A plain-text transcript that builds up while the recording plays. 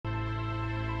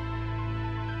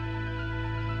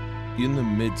In the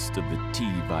midst of the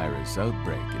T-virus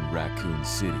outbreak in Raccoon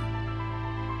City,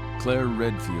 Claire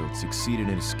Redfield succeeded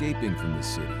in escaping from the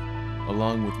city,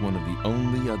 along with one of the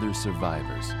only other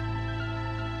survivors,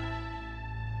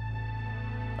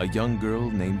 a young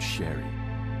girl named Sherry.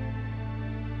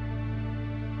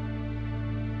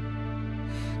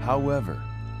 However,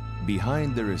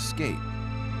 behind their escape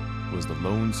was the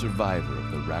lone survivor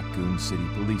of the Raccoon City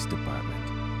Police Department,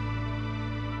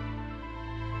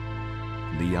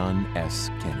 Leon S.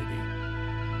 Kennedy.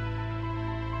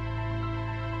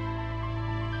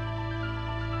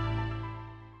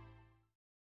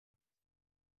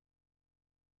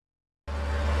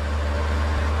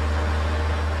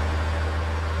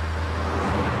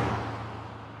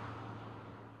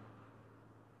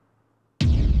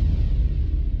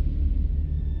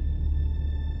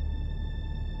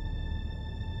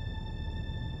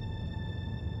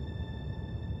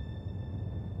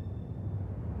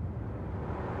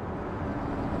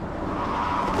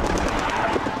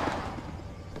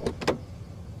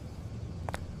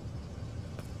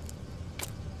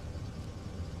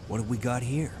 What have we got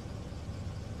here?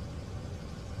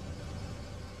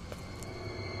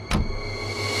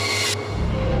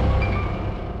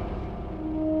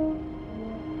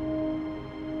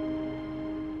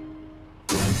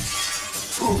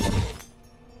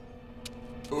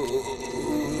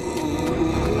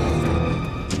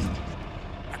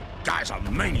 That guy's a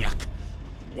maniac.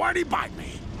 Why'd he bite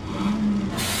me?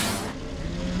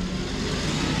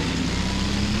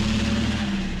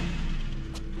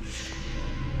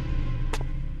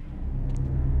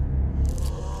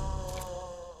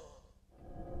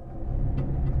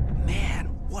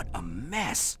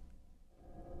 Mess.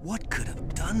 What could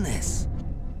have done this?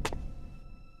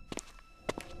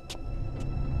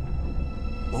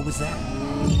 What was that?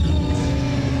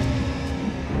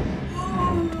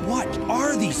 What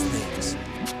are these things?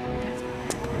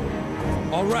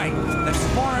 All right, that's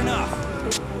far enough.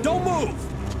 Don't move!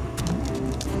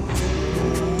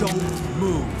 Don't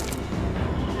move.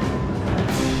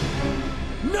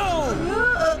 No!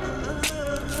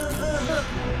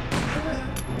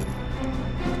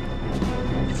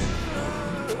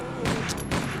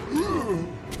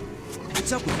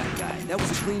 What's up with that guy? That was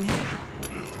a clean hit.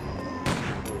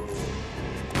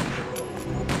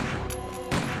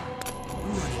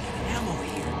 I'm running out of ammo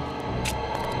here.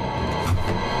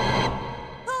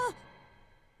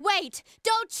 Wait!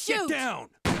 Don't shoot! Get down!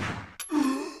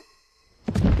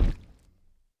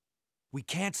 We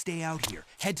can't stay out here.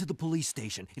 Head to the police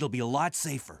station. It'll be a lot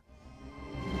safer.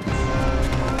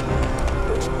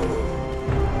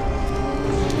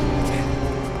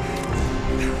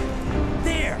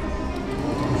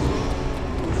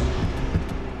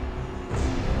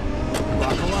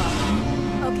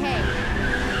 Okay.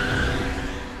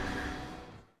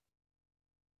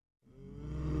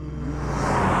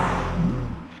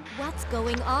 What's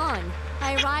going on?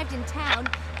 I arrived in town,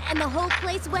 and the whole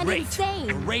place went insane.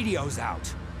 The radio's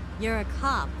out. You're a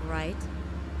cop, right?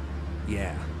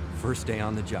 Yeah, first day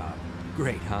on the job.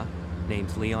 Great, huh?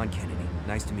 Name's Leon Kennedy.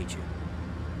 Nice to meet you.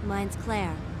 Mine's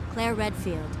Claire. Claire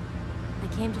Redfield. I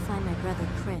came to find my brother,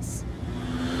 Chris.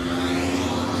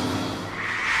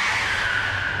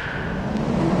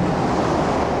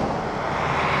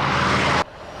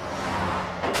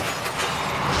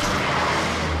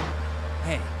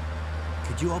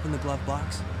 Could you open the glove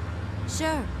box?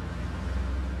 Sure.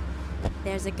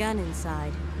 There's a gun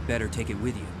inside. Better take it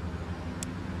with you.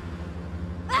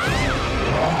 No!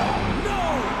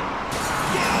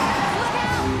 Look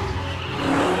out!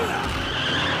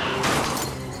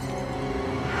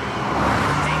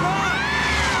 Hang on!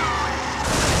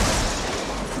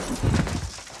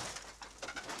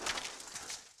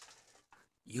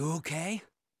 You okay?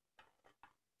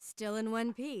 Still in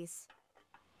one piece.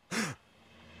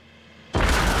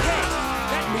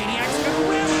 That maniac's gonna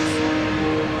whip us!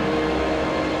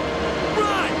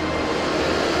 Run!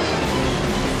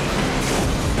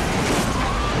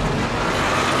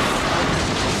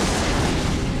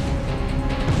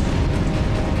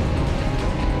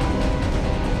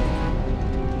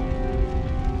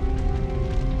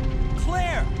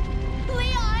 Claire!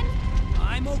 Leon!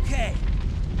 I'm okay.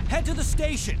 Head to the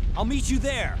station. I'll meet you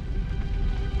there.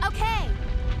 Okay.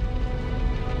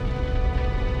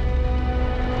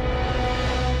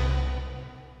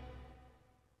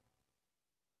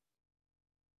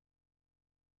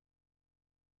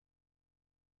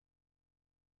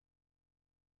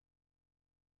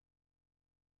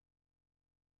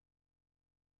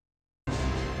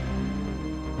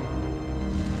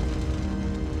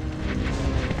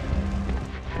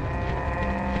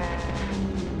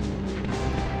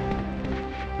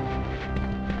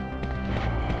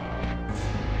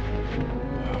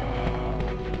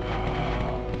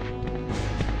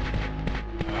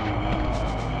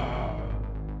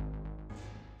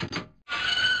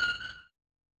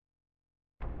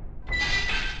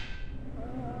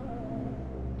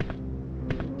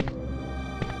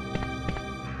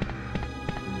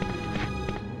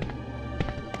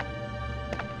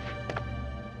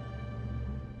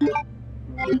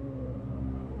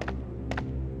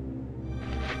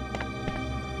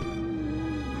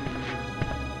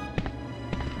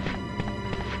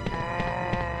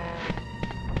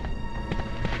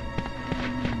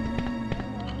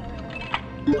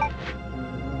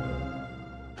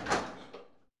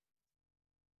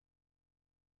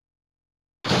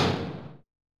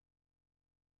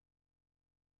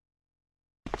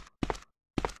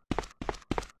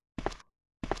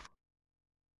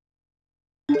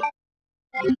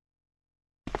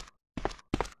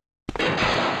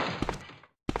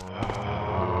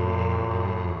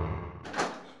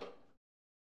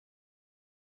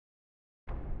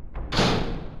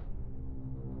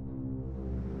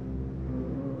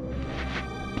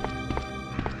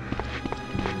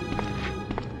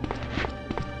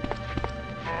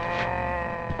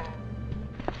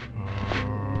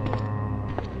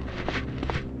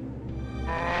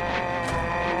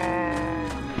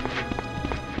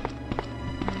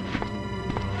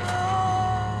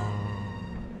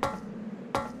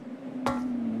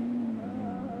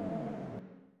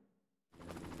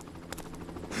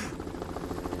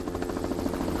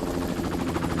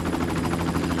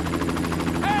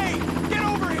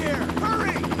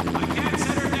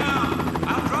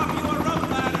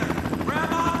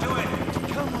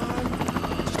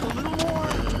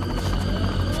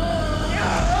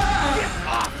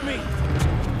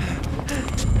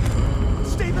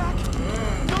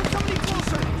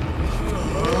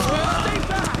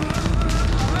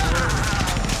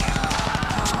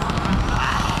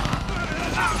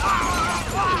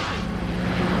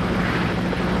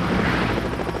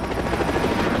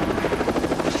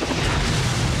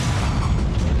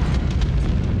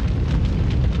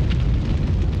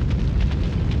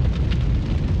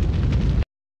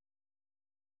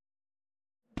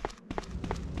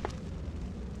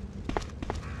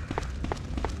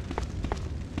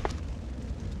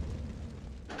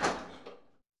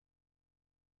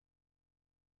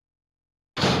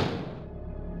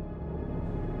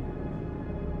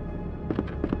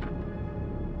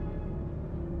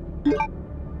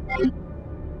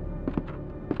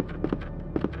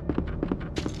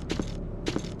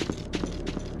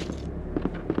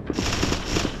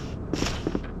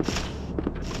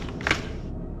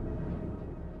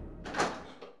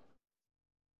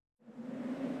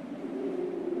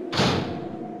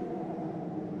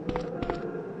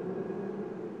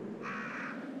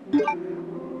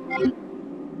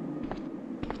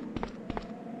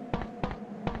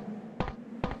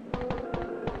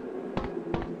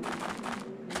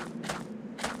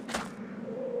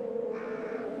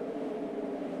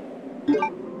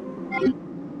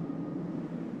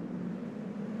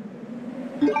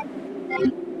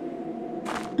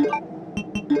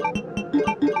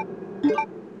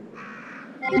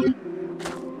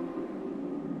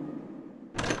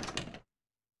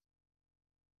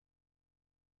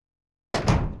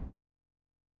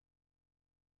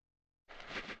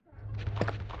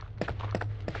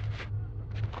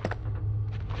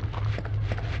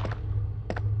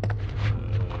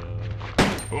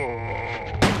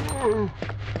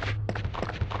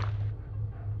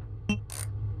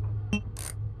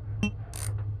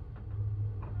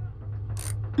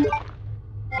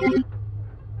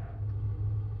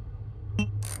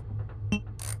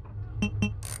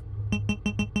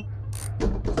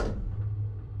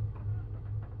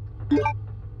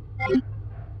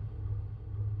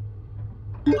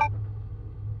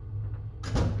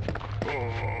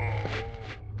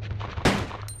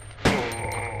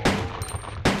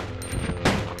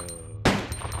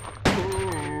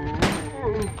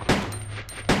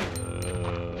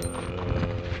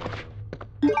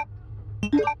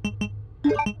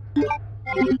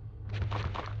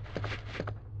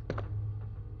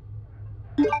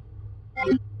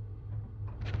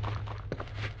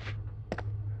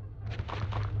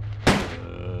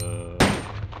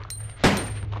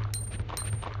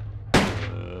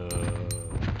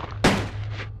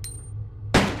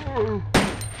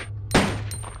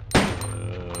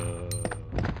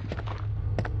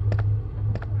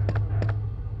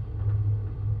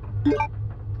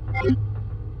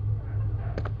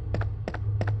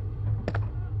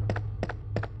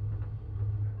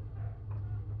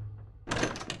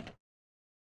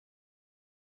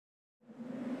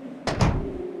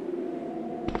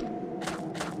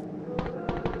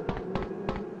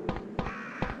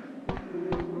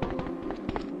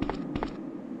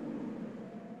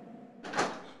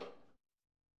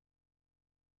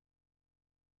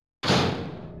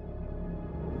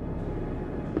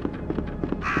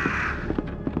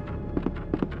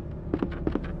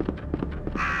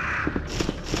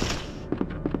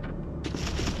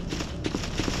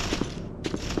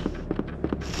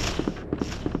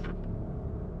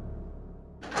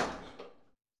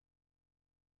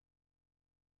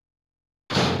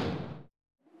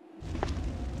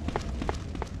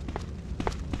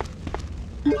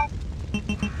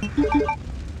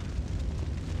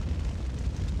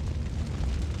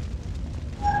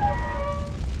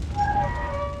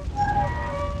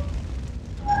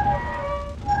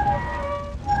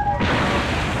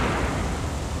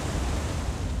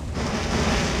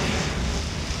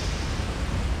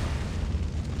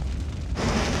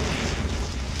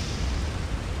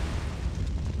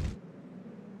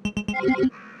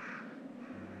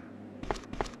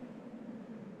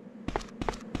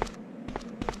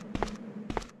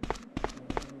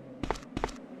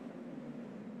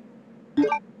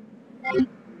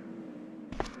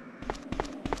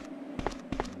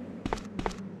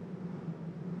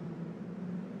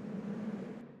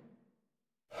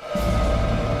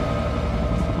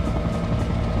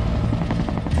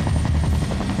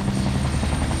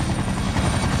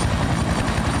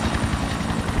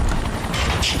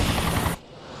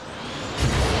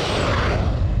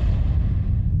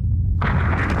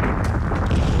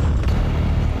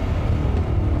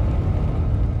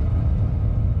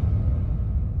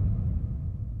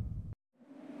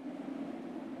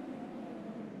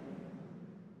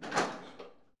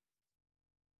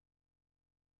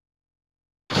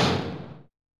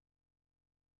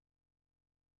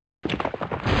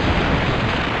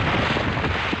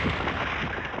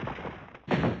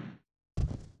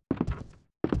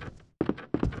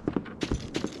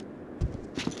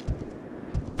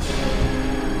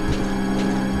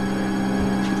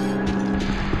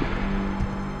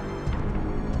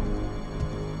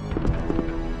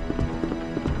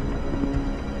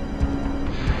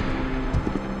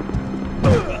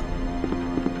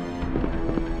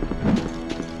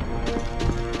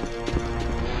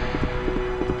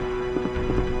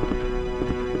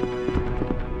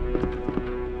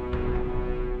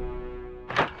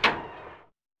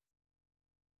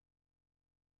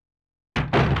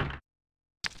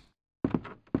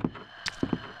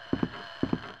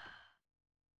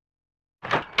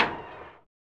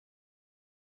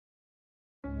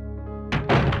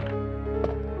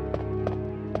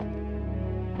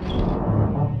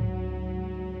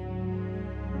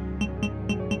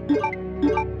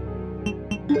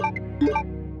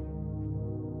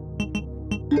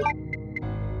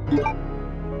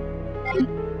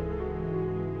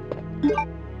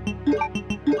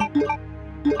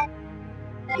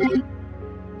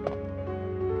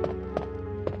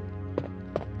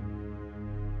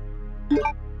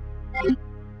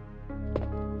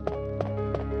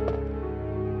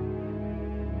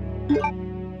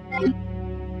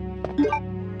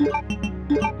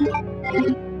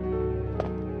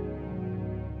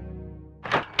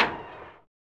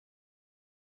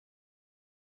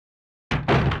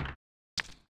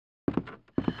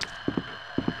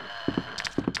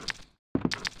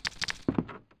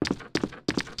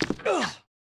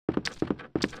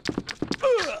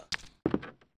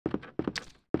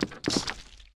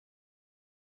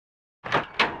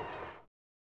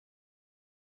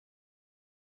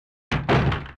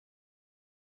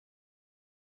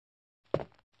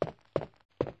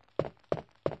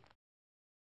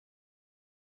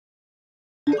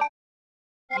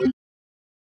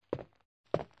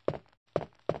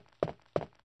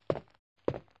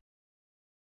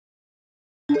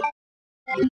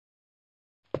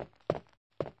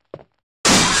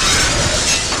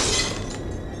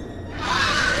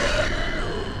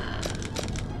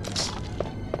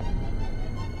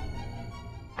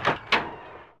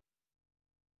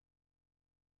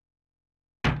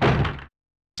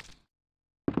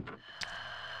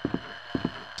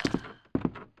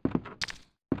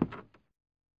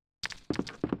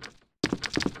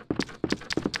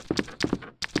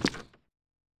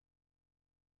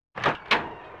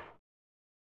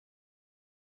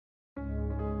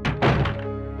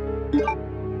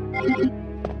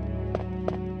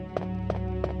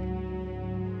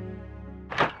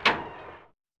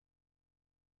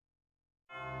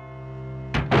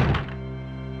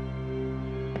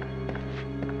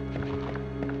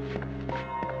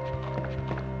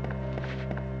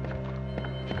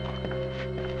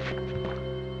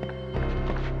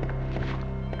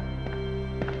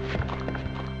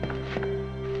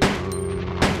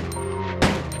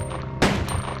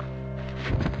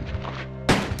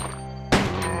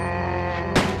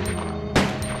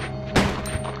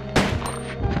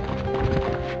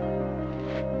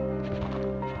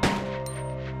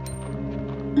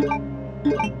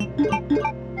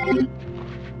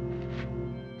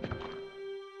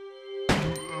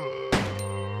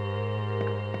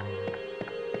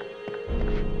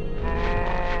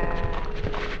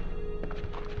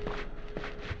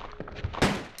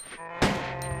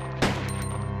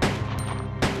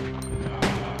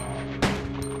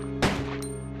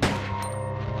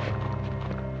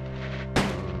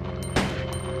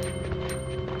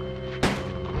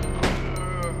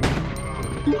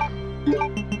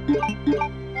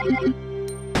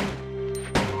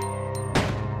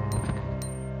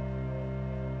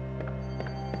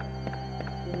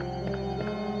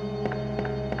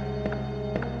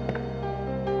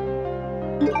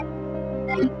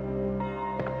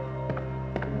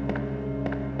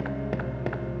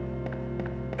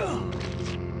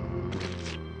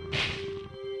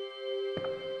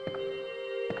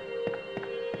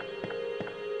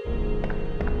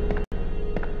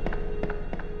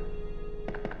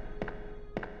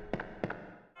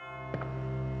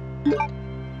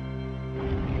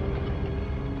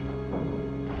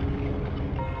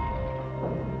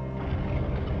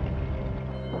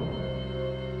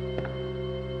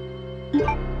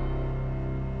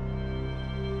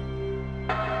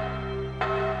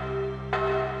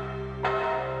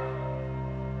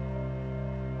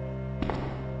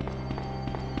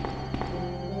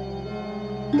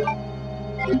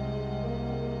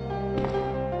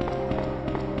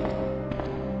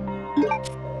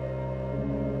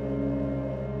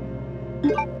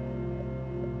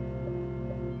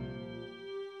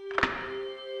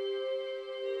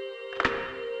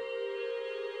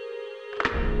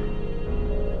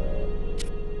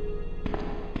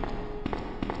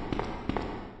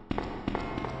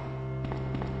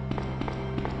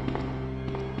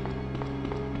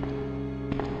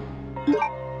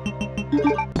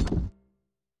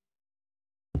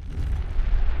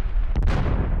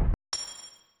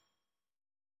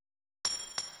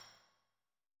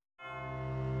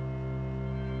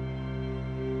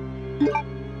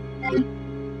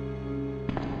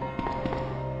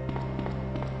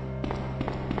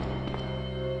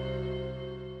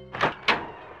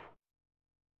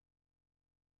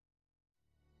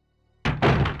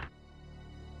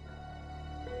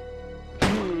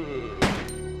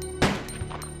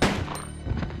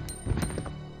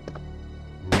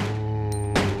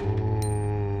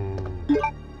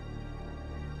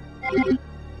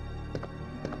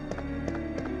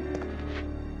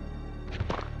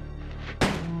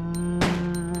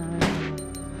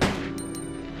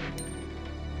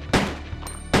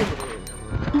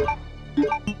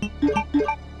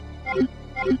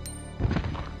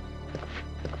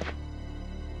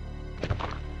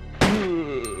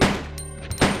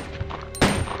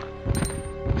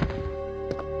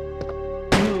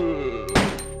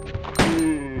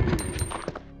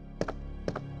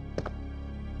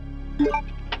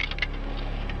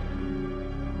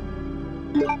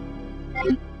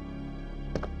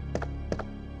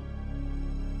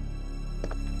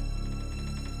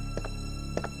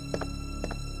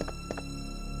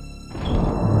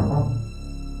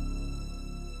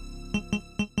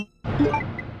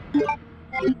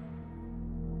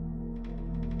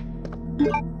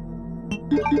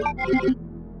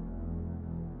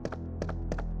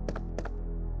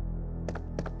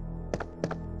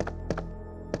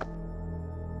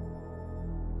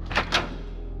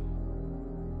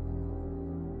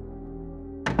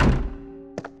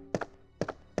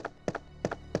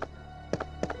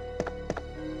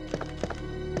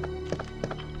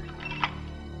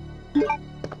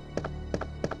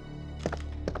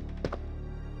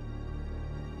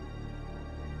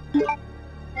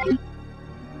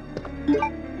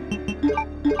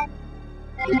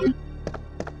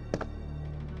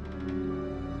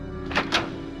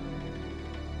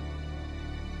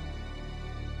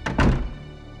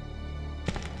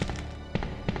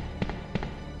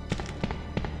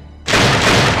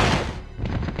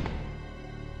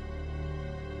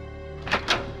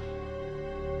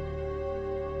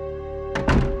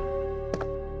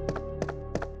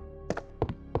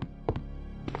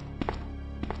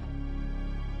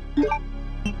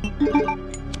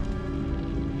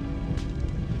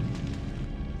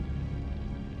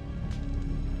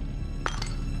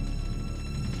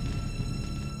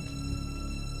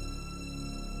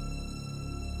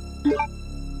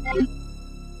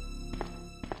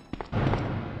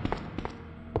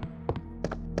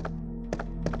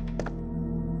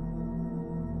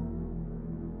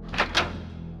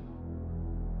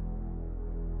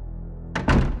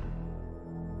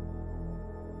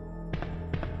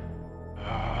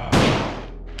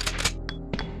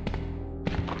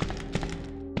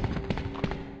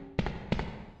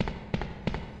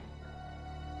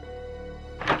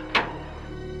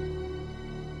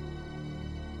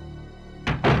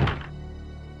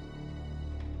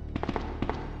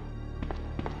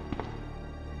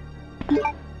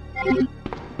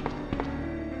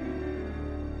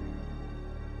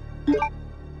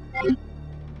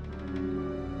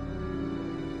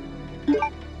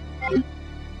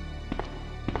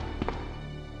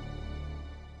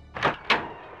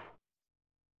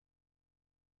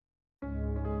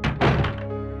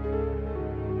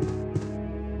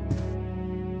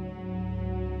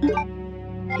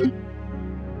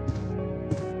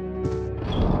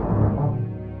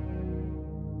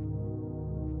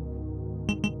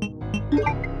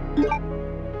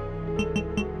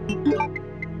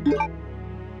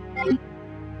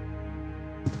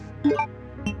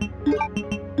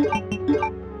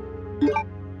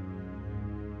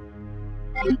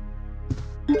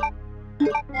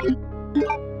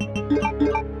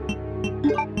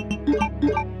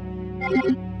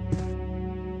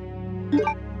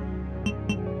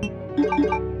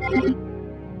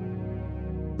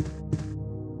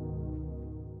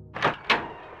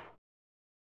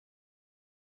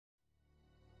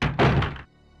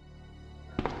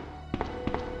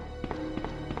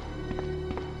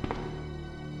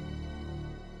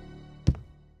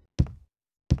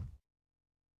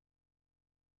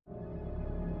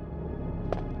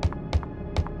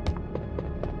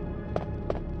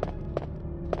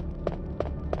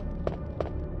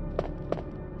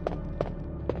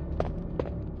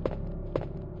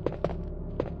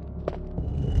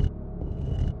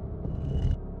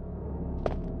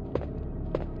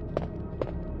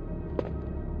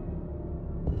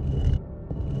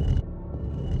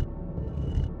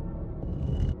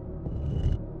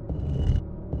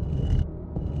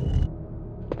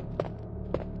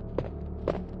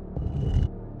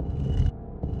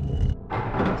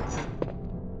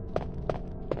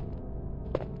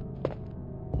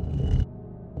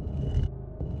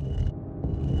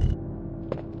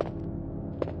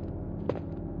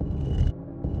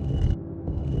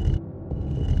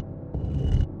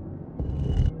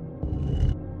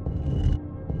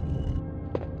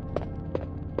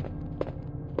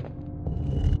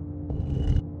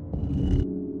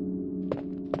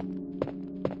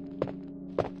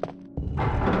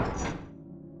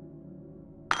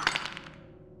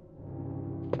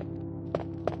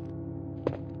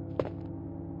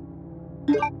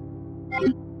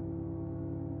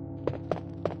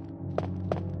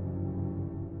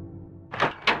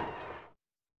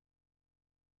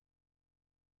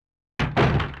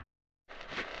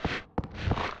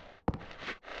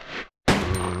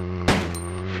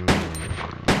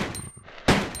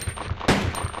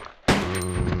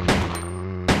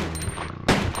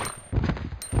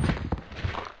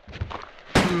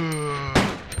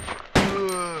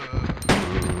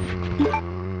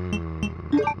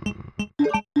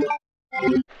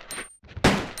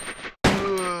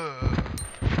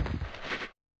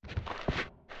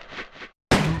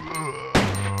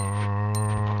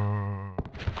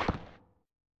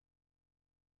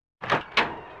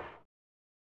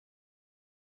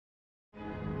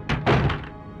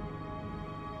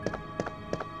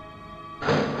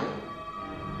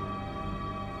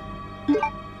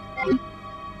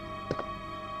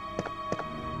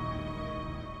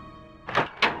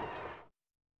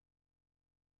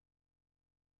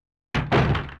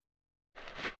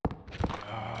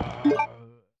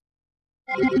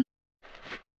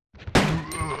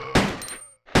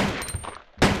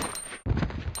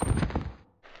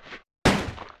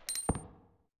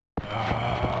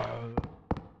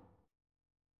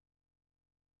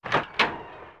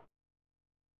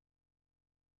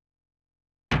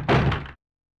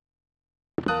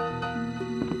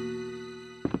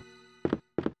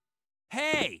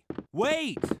 Hey!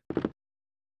 Wait!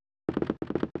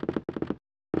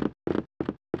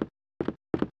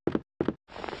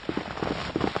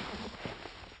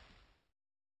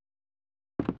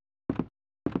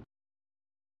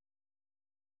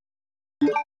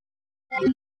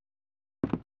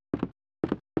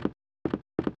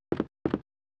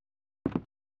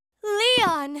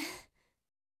 Leon!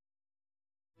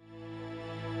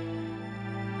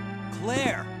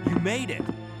 Claire, you made it!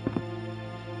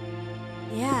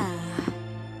 Yeah.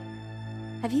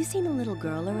 Have you seen a little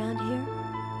girl around here?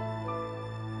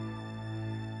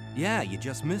 Yeah, you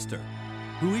just missed her.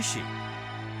 Who is she?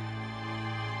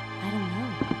 I don't know.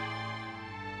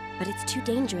 But it's too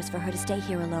dangerous for her to stay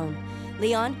here alone.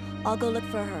 Leon, I'll go look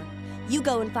for her. You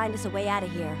go and find us a way out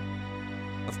of here.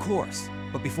 Of course.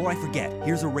 But before I forget,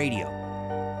 here's a radio.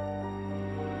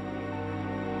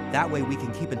 That way we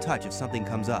can keep in touch if something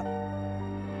comes up.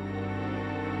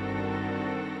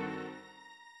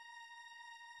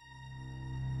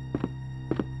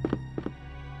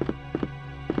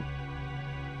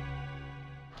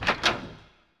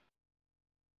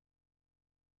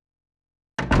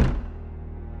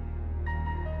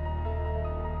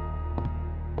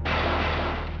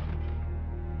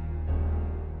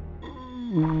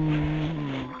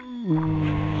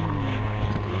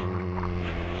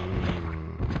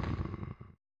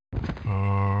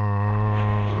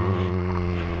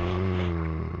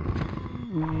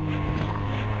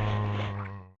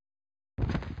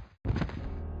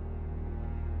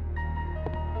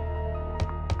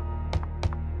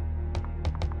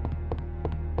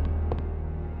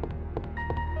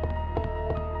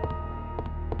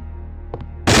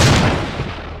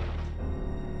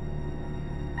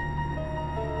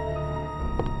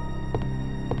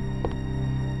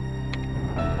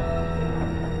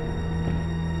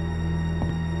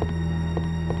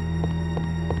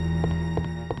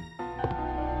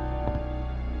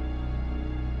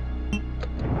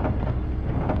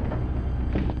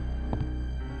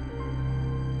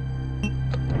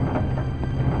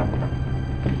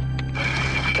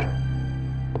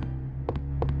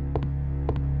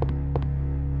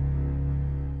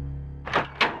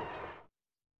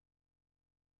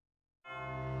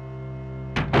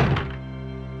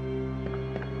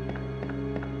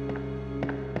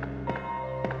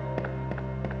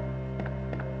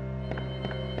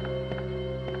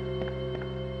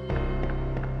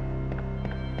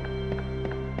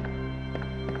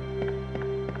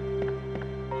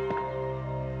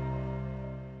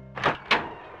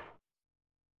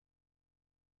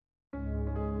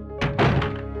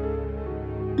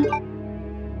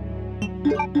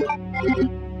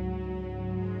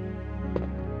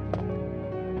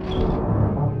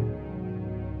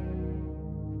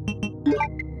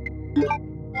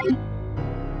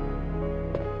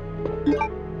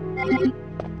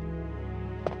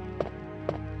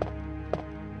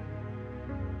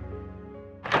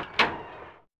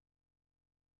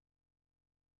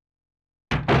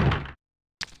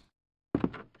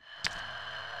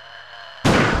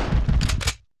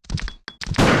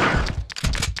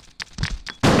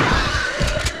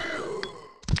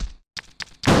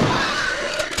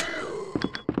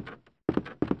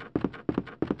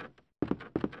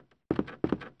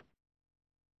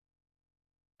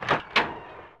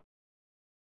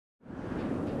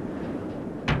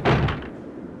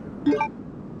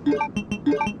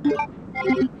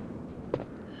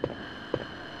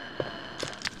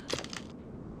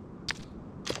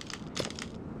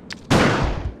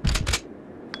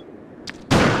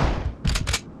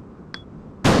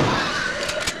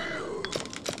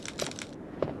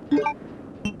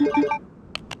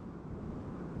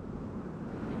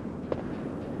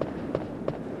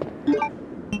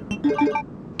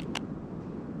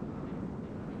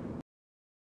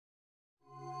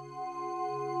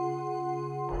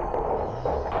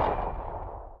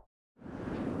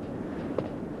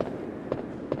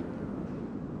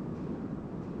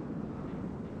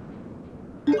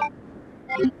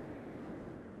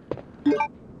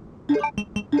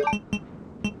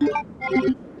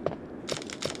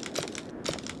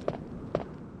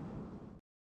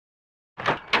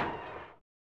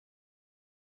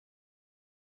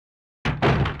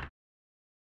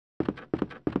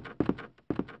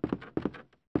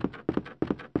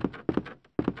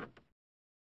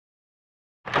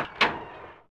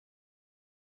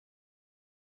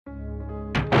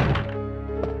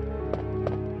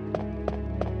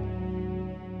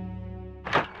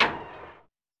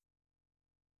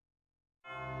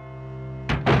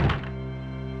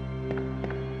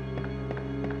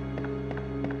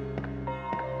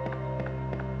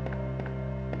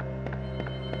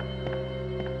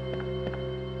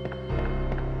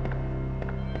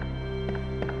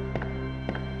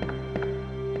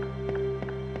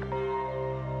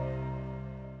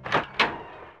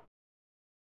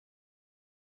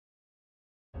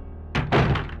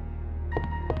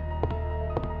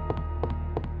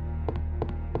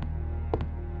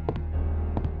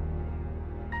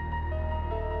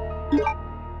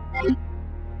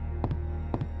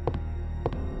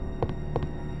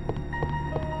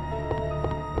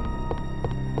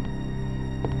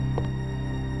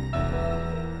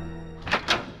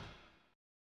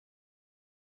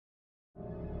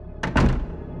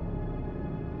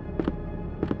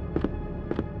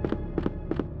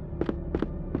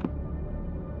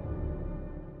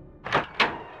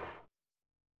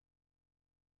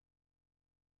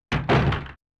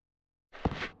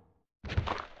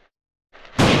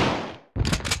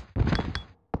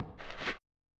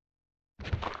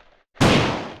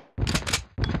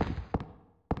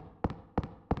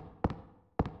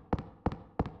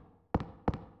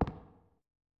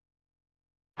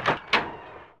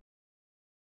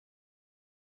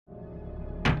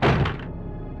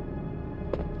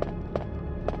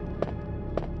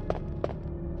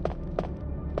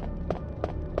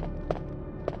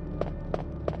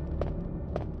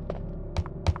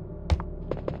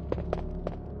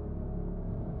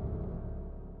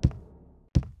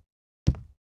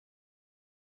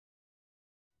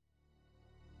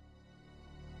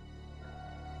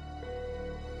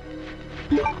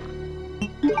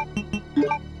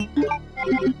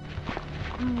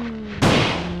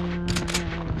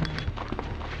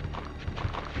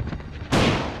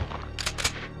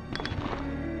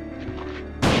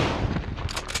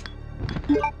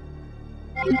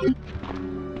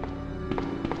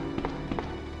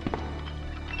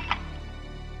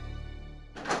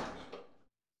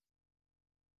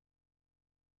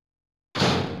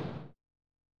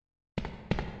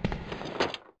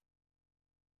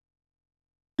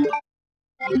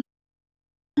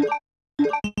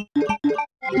 You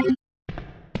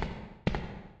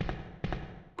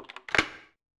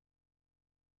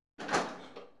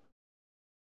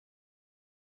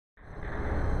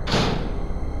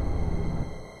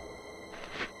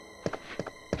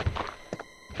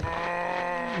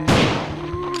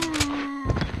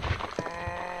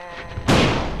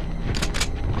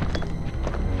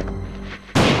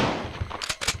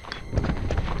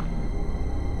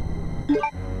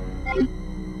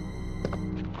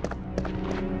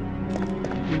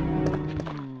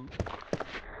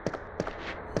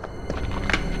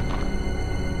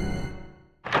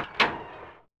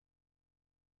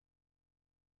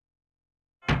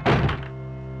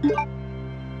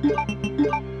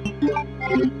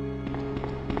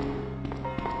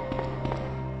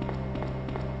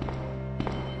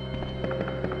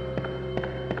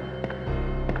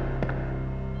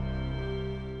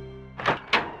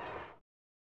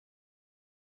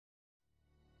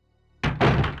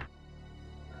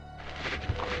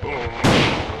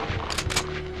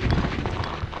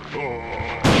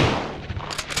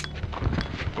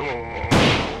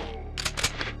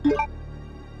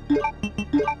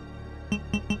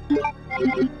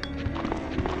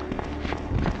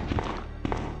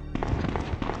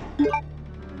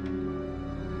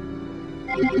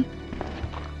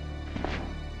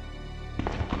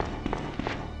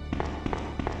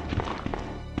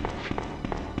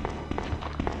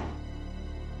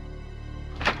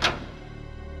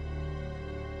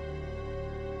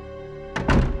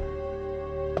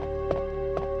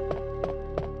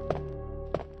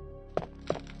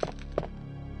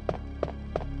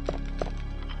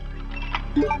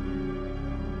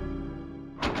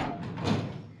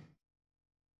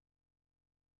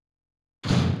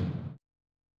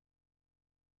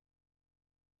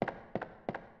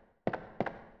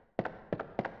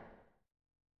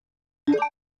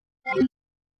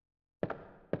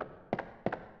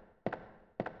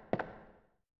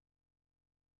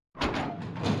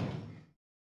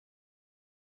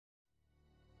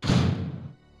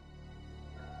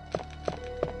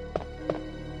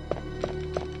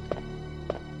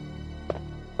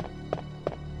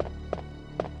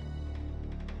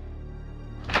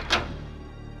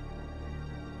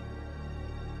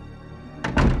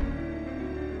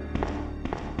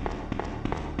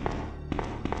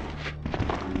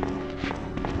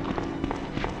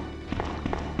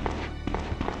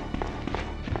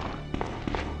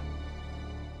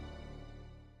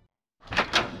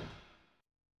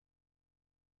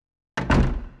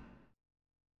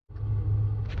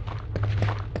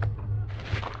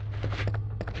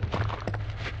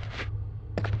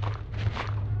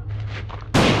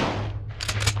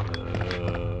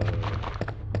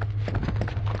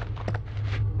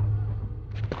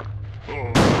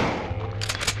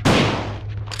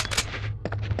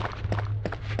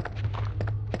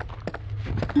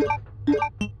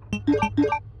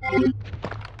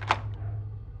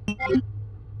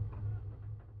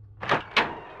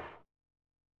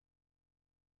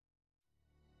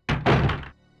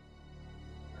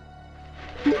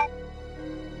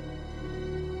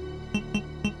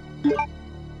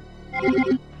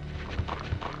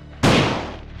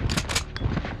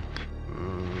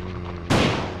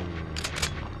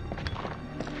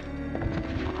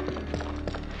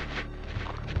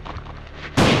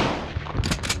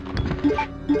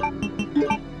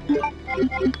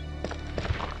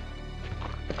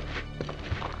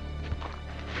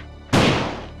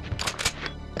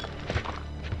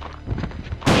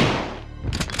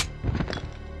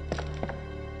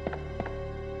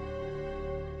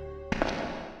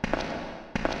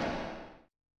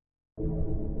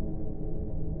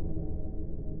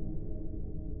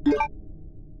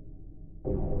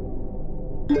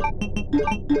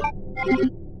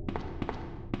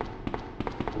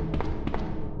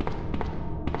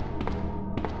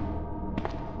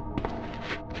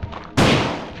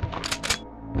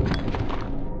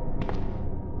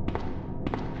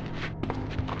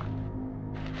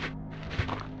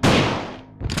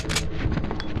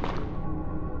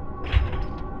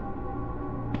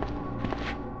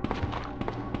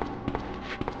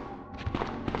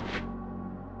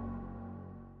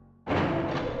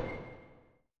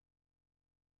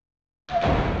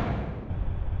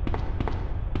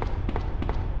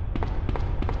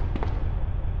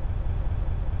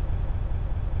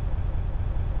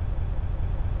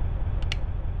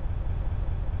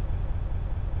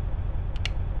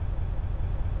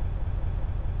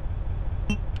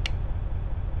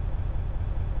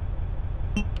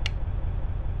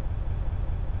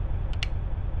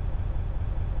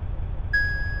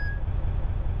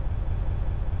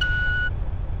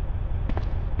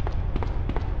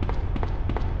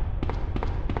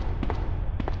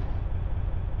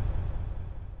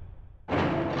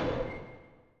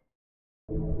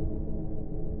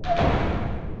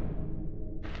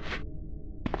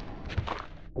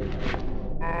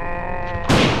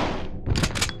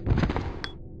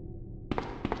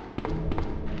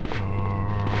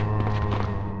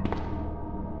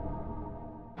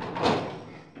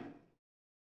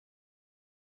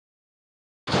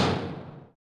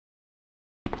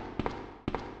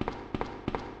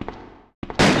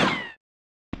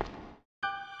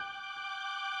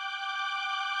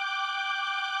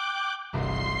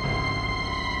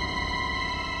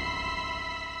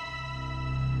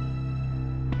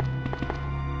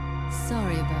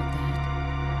Sorry about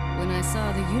that. When I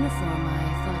saw the uniform, I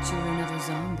thought you were another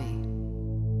zombie.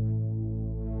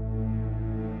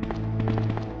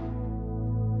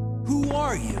 Who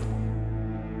are you?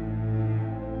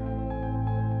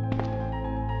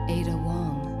 Ada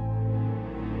Wong.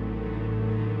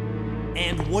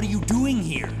 And what are you doing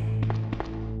here?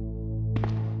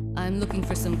 I'm looking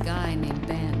for some guy named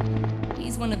Ben.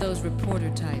 He's one of those reporter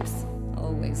types,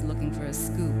 always looking for a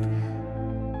scoop.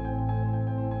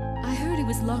 I heard he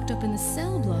was locked up in the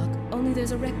cell block, only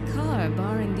there's a wrecked car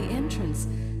barring the entrance.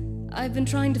 I've been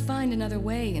trying to find another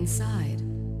way inside.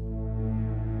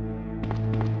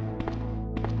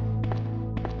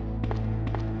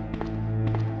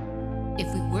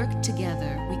 If we work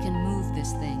together, we can move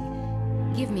this thing.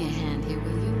 Give me a hand here,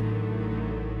 will you?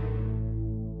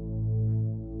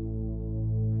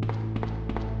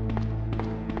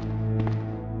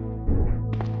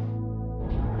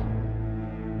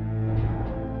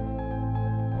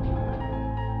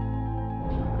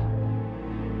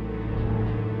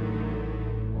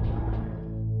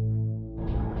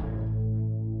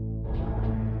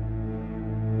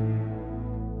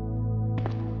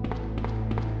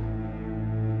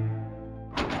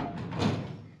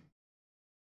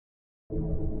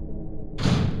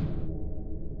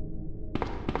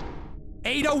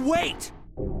 Ada, wait!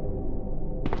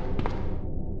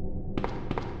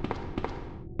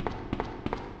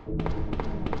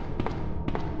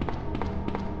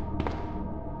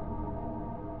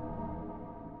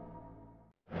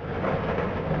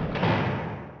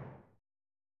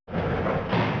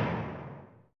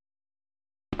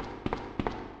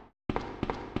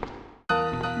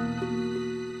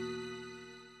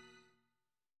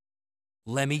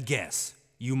 Let me guess.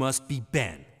 You must be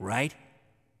Ben, right?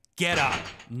 Get up,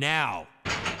 now!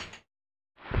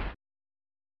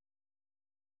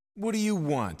 What do you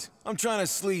want? I'm trying to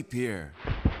sleep here.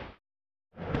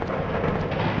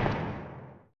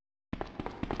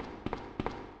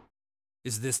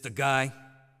 Is this the guy?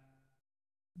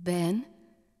 Ben,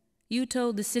 you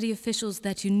told the city officials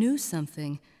that you knew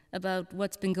something about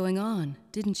what's been going on,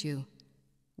 didn't you?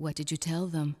 What did you tell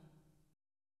them?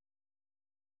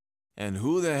 And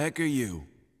who the heck are you?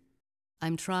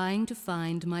 I'm trying to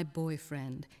find my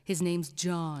boyfriend. His name's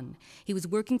John. He was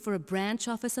working for a branch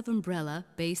office of Umbrella,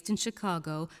 based in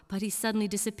Chicago, but he suddenly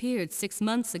disappeared 6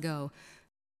 months ago.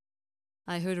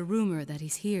 I heard a rumor that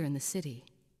he's here in the city.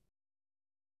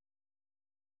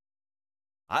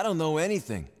 I don't know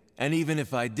anything. And even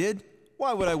if I did,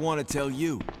 why would I want to tell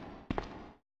you?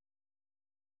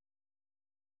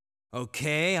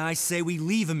 Okay, I say we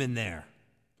leave him in there.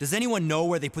 Does anyone know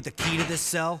where they put the key to this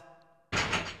cell?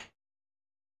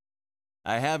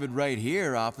 I have it right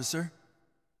here, officer.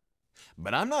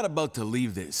 But I'm not about to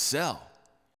leave this cell.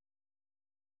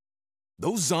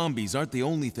 Those zombies aren't the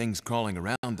only things crawling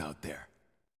around out there.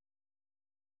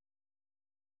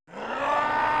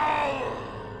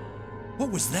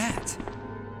 What was that?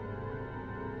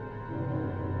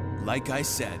 Like I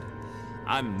said,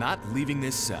 I'm not leaving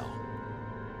this cell.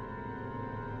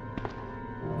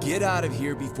 Get out of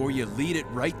here before you lead it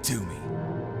right to me.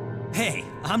 Hey,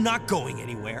 I'm not going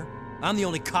anywhere. I'm the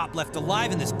only cop left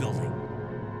alive in this building.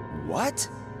 What?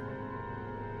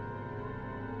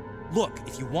 Look,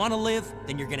 if you want to live,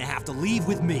 then you're gonna have to leave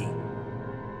with me.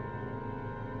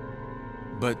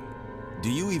 But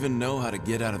do you even know how to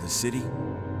get out of the city?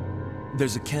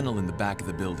 There's a kennel in the back of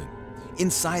the building.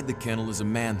 Inside the kennel is a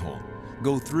manhole.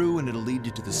 Go through and it'll lead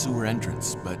you to the sewer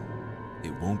entrance, but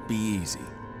it won't be easy.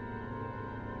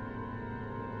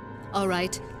 All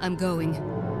right, I'm going.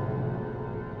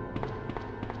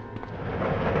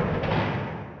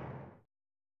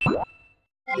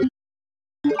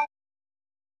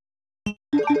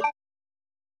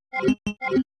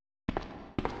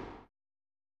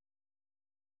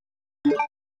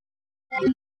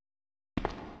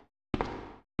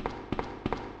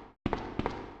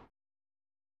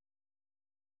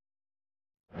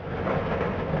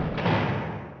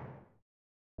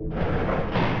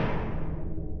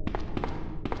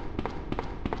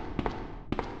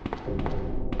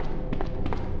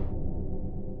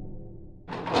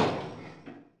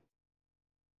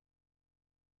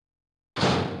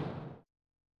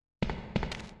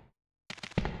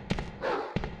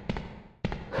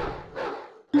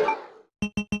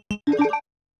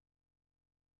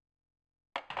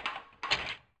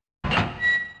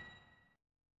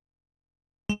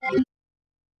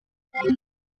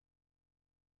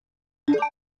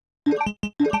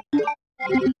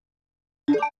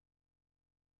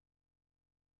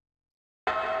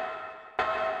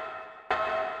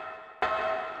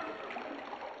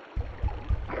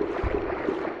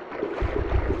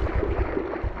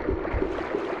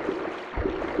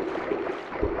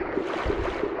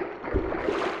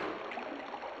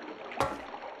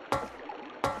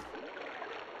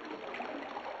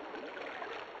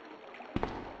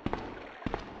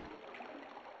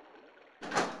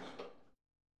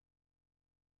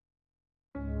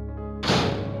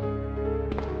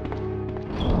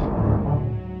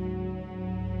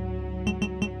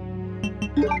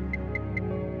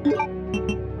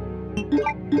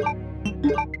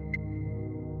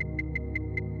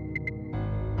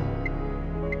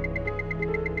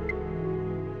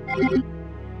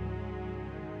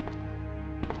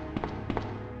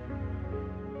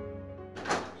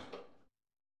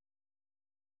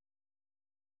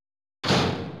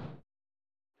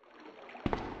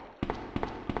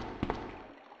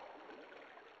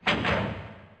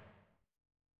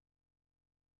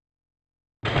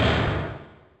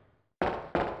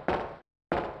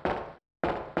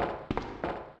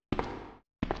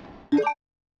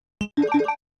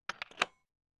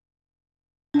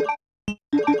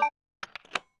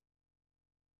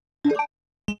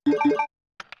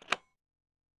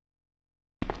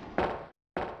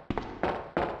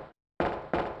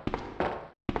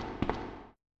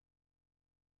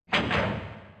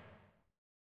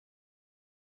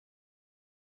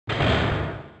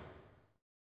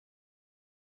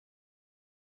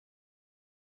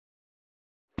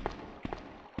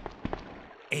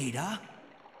 Ada?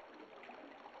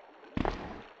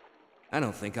 I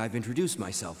don't think I've introduced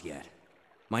myself yet.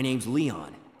 My name's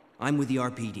Leon. I'm with the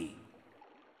RPD.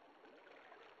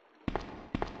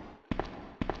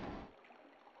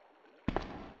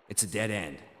 It's a dead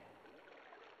end.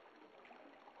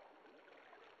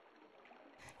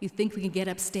 You think we can get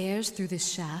upstairs through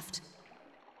this shaft?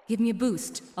 Give me a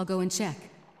boost. I'll go and check.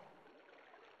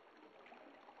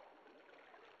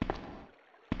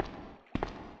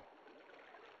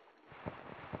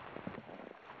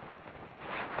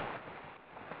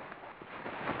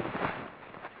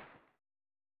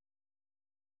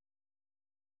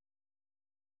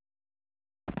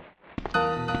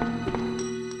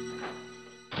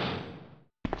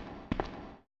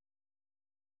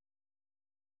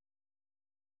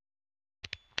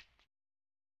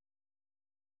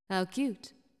 How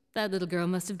cute. That little girl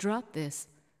must have dropped this.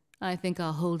 I think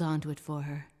I'll hold on to it for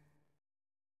her.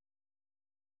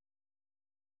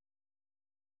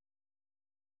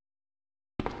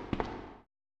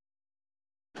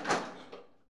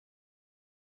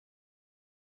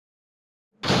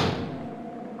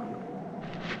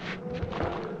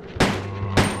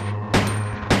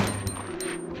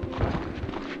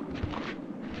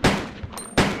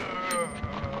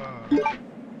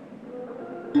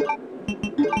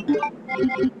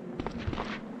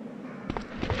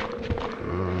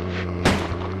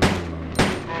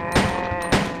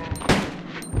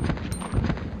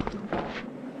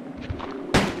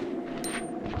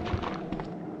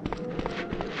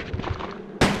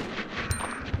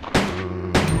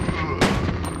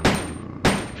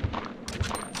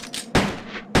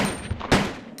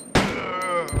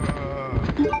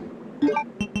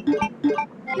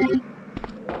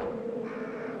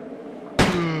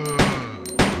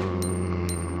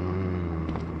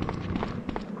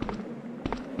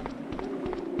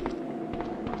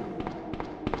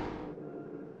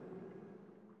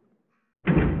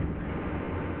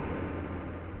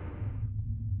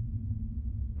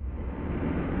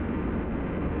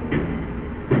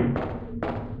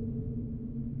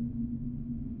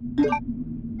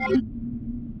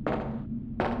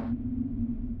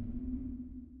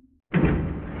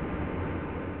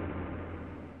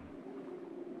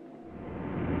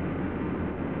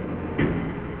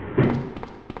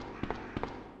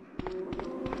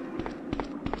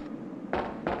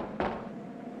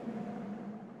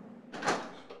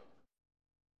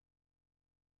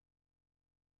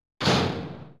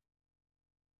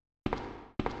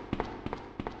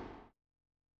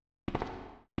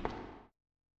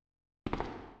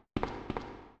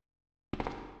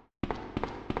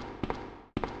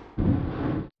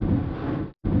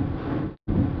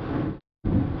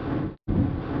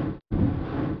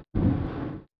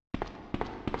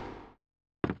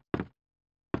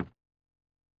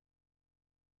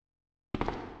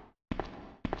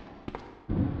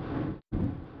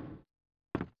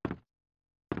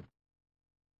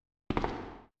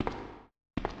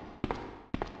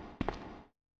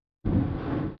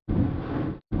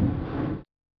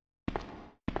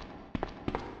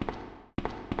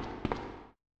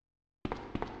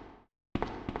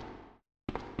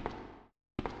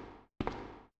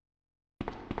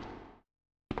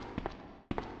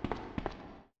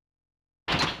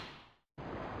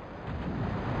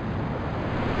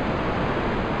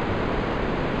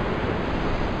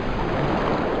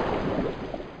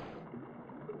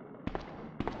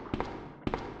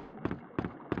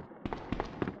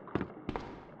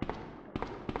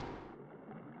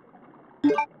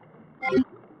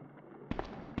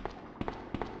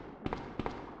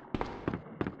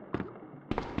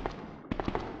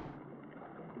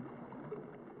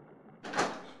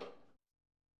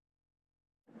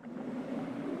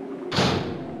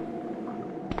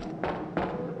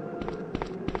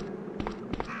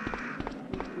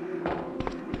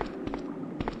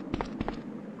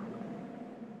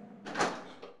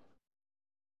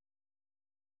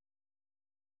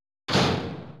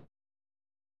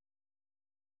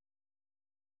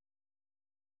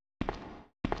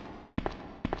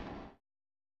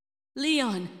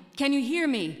 Leon, can you hear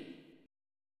me?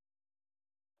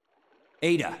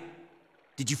 Ada,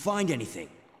 did you find anything?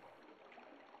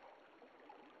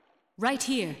 Right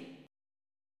here.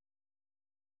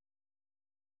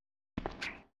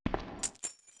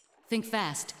 Think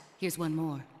fast. Here's one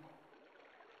more.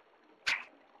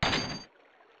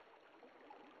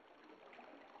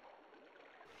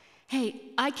 Hey,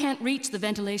 I can't reach the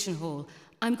ventilation hole.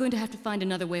 I'm going to have to find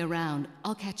another way around.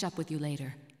 I'll catch up with you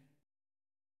later.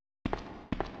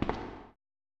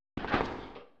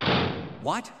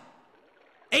 What?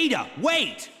 Ada,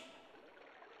 wait!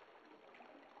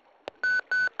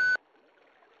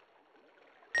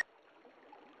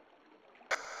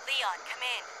 Leon, come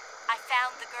in. I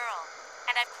found the girl,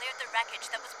 and I've cleared the wreckage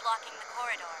that was blocking the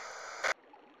corridor.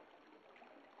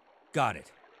 Got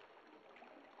it.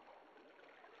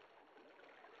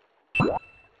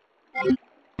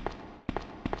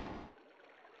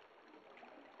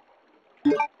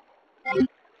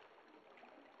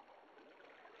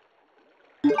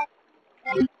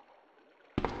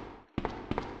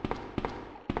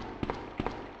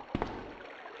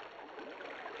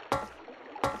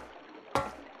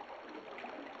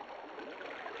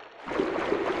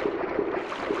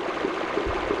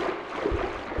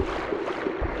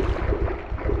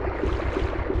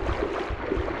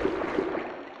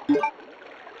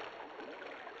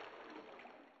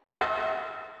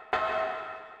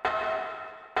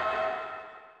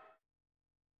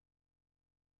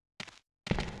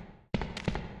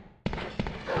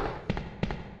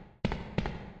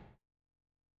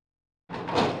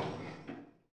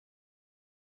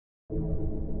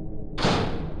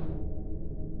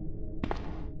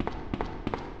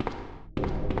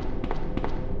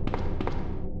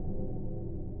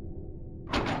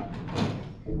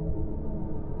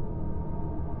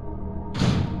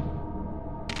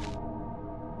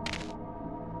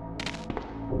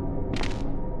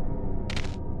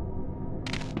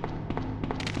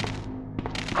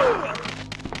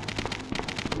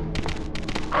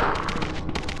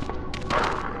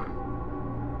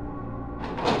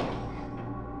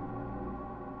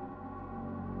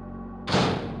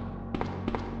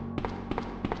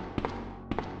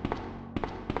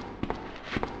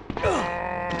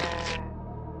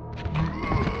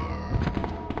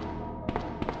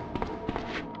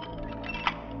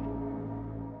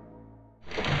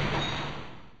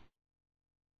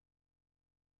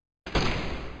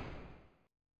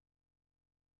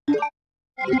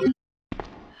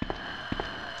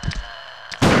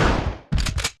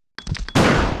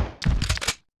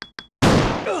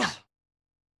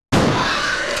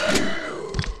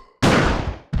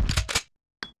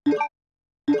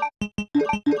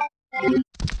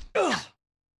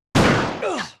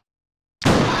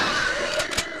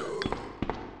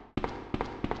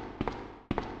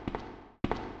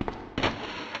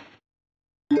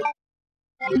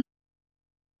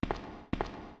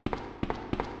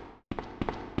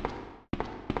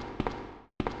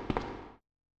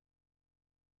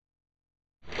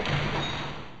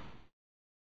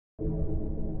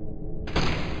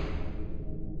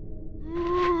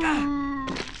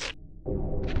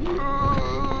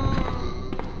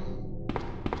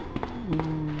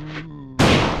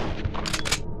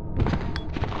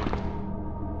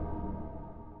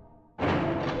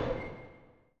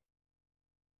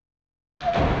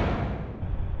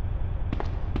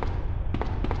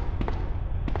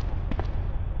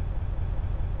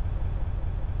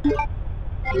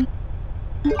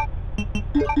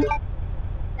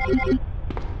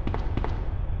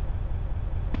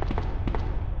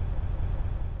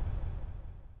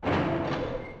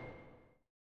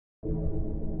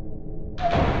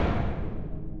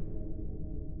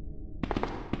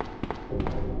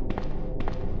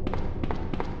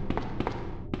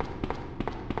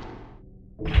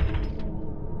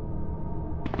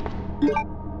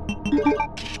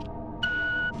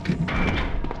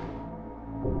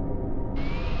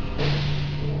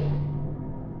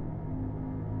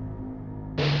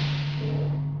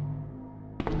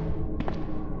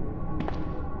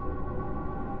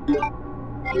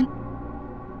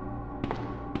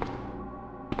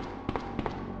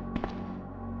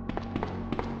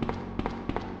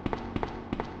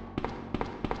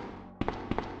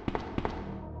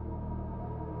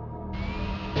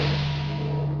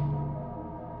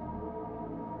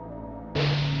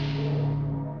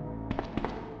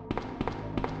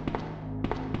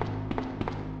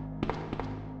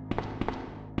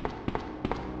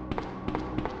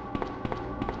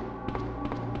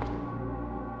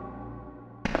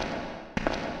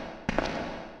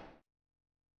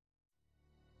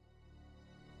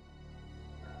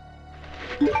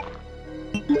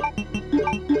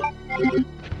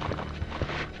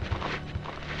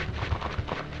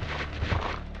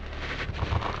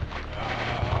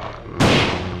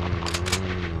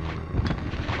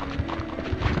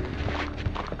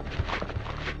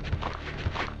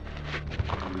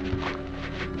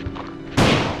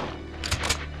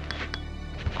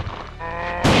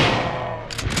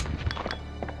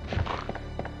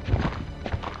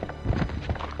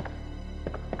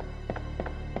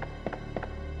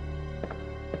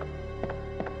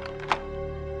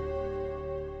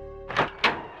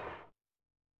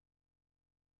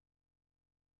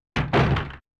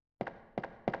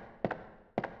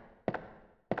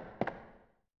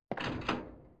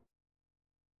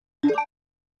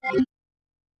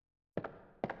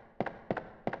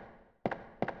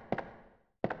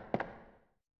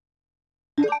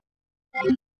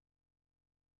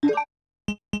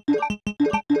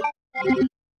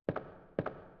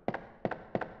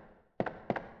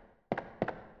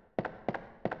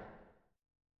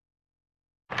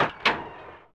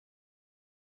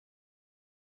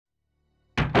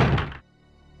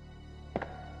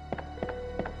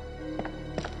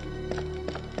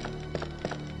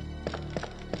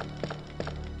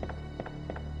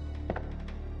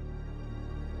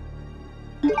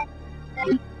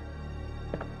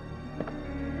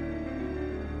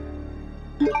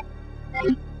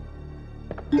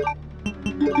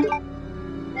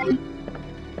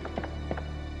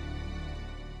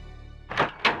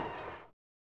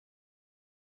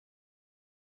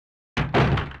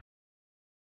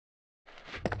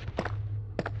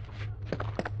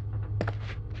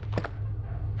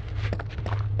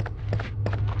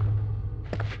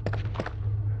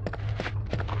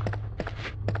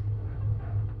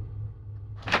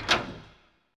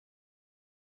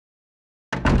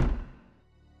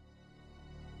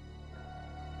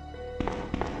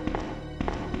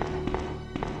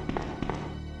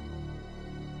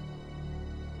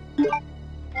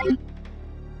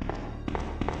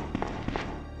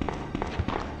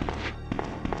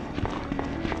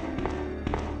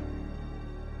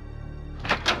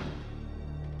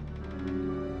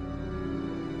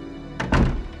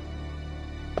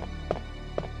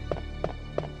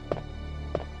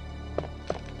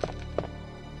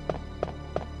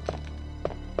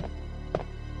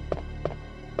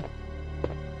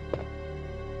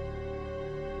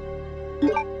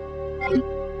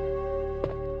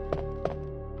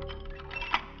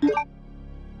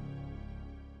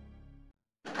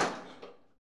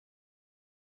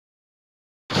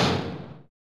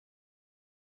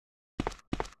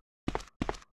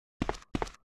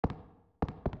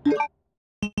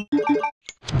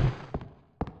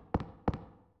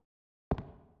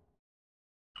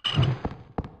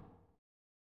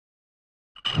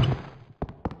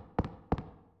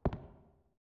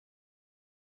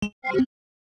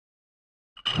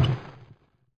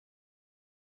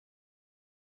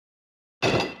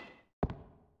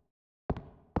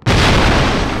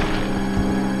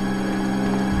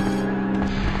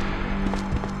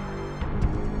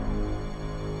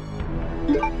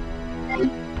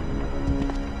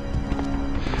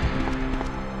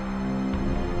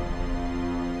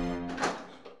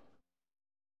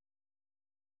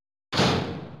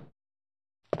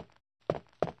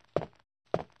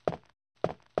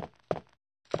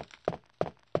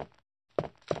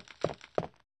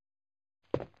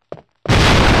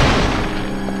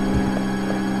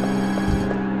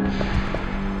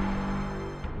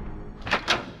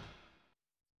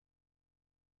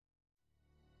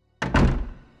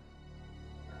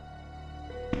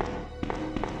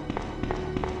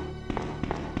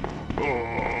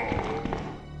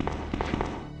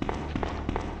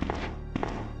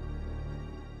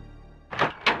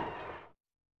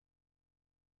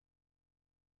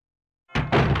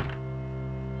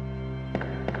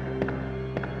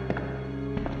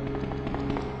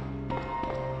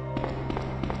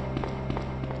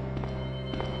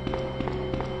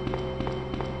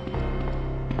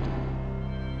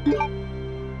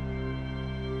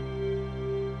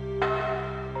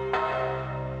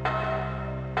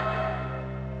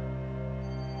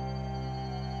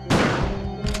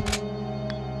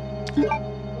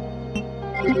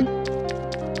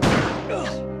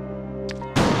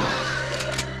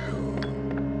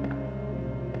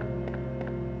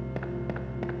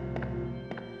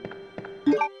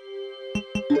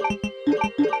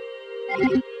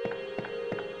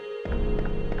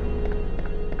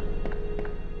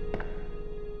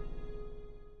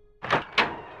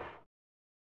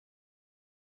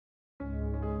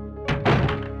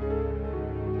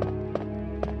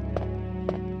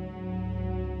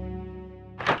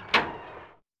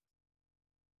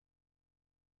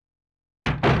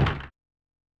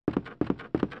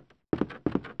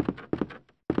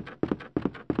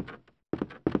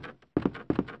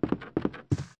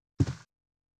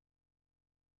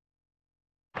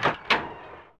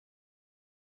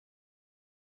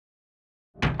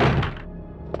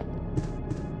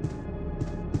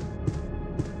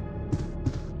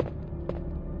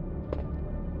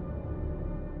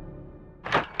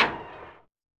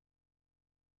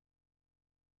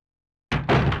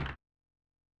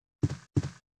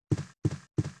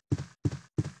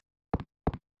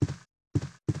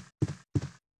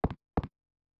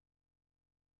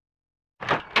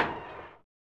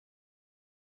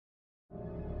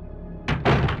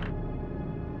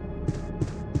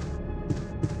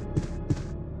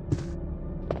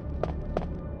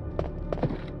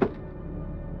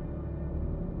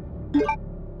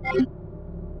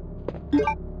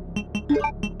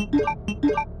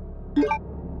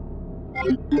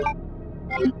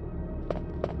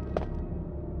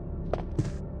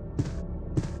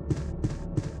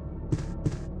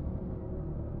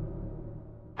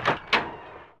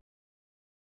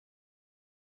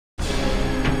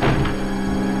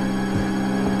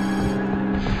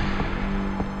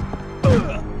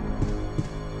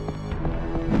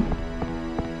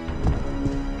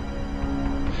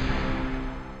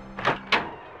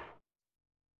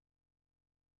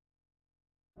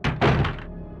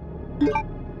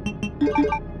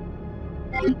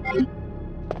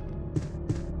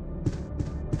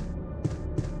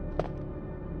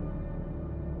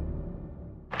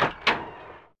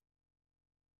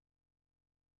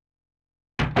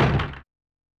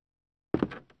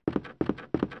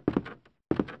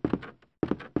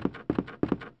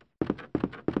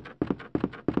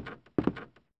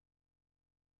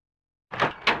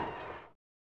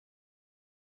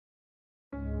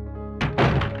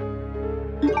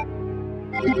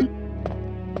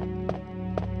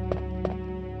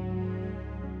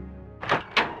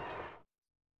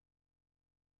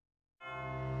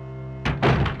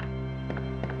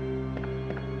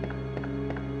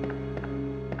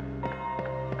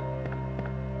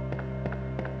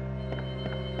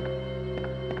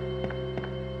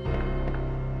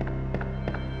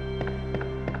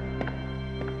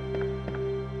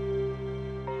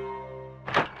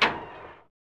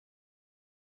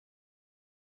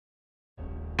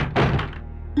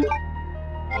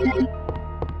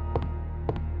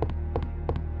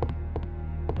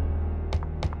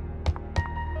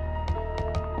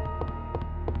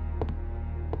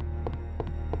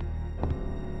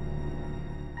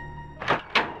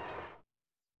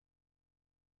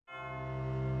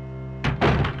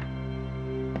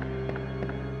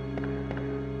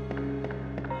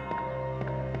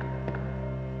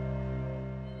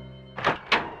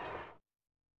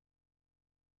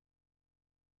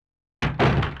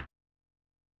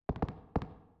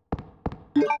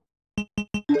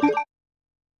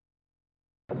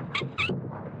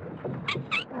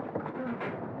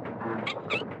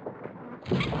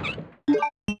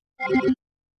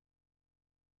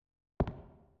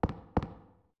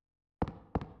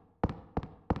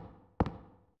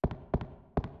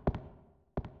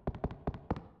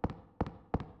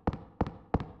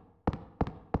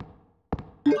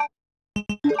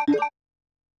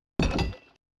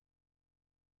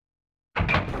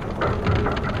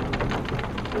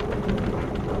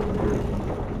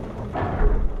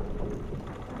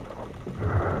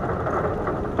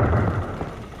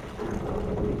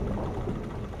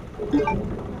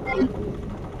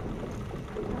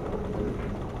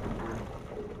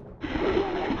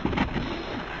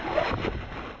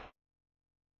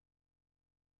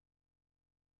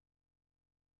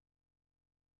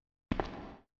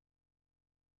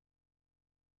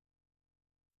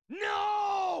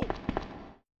 No!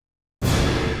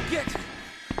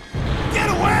 Get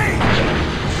away!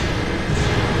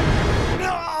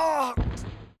 No!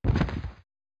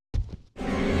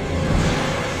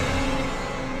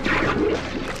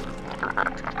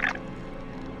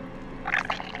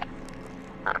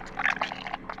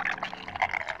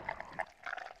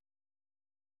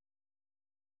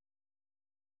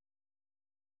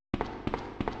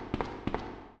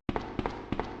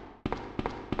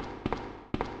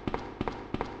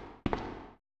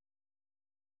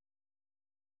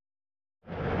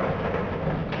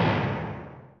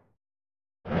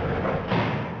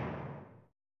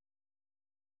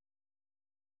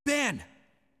 Ben!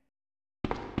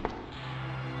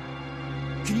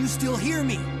 Can you still hear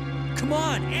me? Come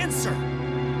on, answer!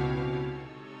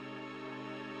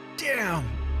 Damn!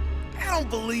 I don't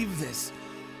believe this.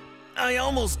 I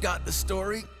almost got the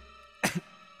story.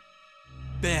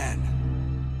 Ben.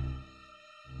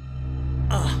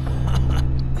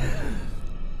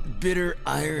 Bitter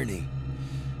irony.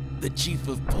 The chief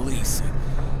of police,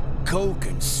 a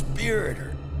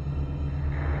co-conspirator.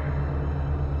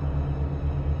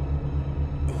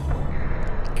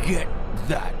 Get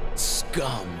that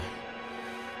scum.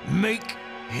 Make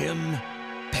him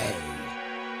pay.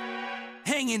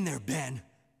 Hang in there, Ben.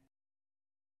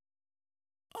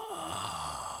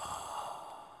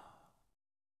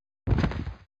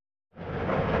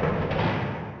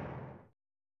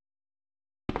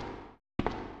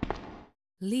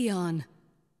 Leon.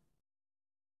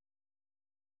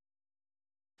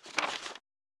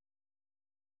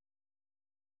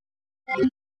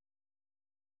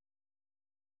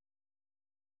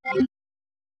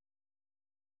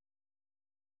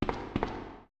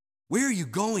 Where are you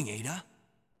going, Ada?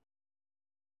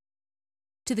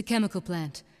 To the chemical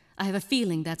plant. I have a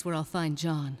feeling that's where I'll find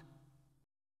John.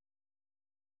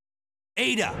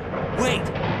 Ada! Wait!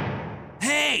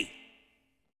 Hey!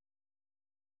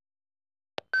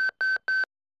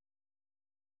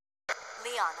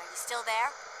 Leon, are you still there?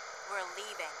 We're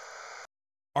leaving.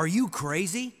 Are you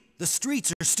crazy? The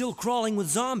streets are still crawling with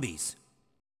zombies.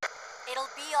 It'll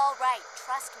be all right,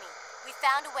 trust me. We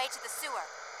found a way to the sewer.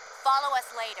 Follow us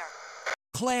later.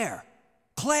 Claire!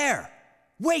 Claire!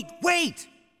 Wait, wait!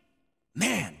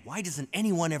 Man, why doesn't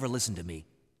anyone ever listen to me?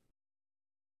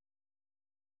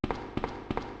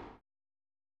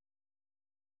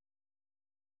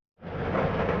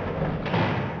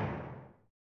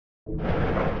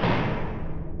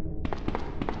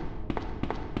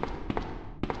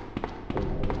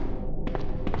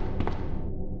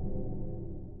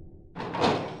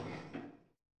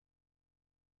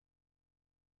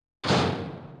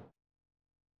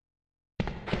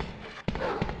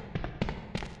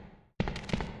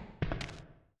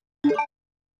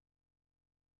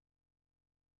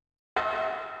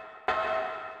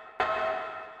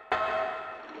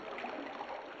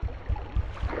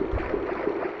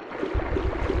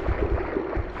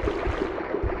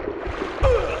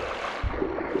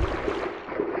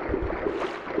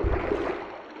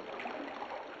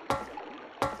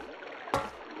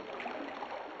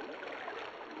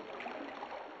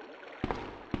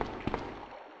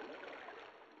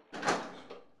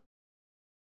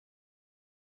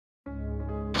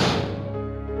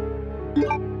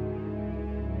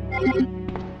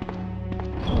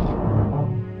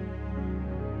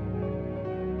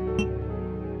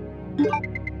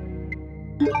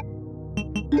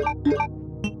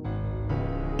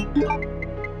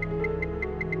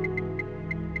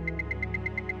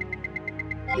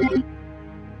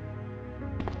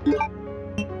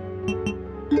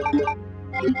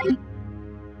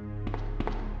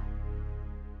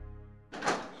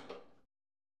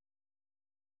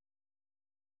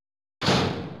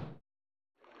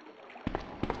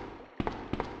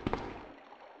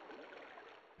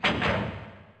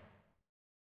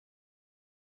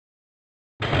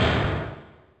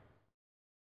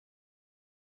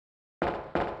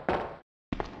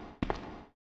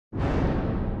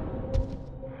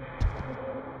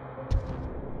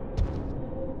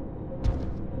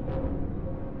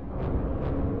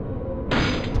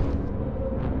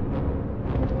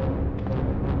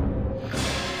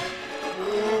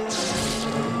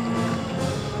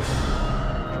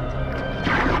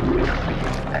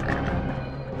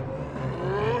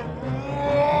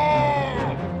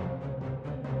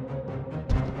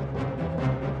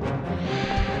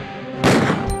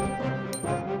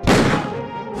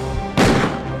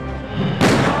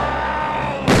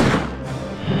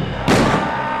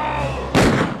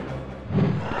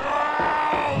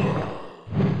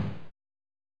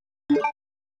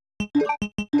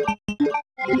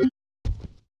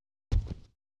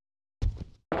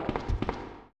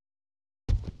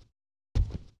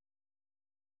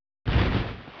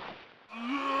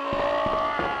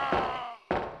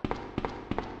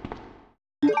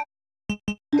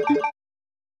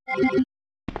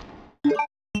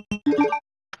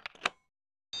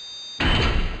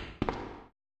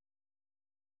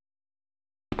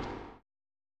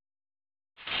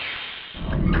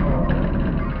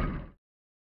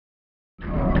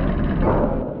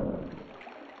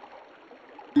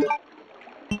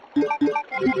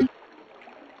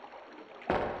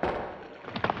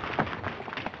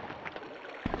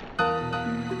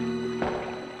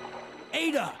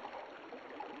 Ada!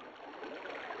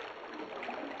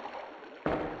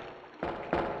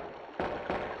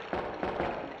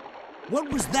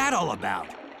 What was that all about?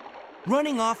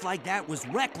 Running off like that was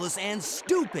reckless and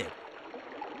stupid.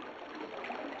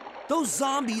 Those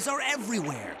zombies are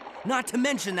everywhere. Not to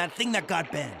mention that thing that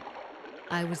got Ben.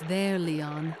 I was there,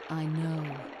 Leon. I know.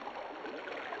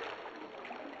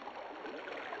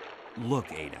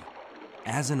 Look, Ada.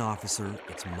 As an officer,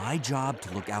 it's my job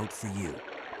to look out for you.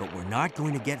 But we're not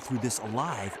going to get through this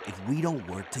alive if we don't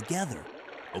work together.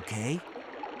 Okay?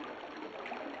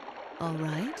 All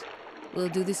right. We'll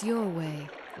do this your way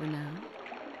for now.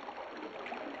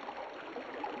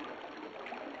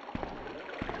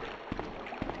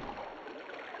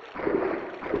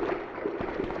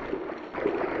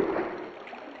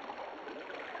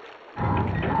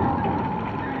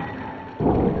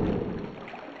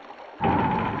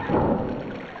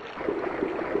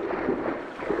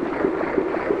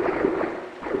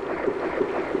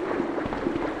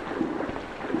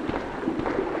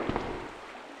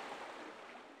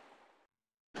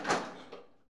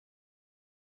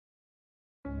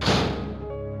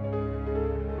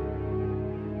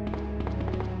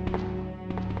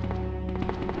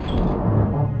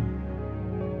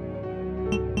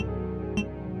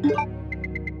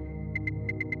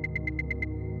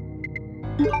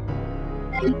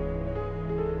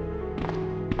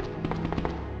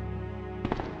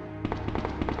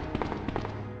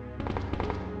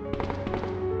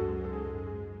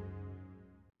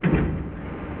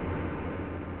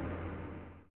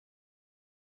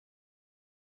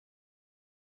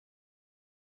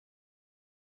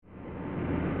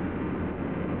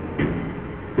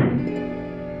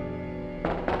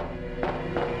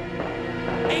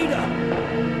 Ada!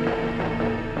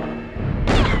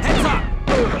 Heads up!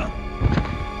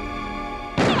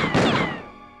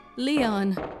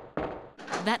 Leon,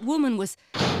 that woman was...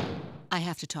 I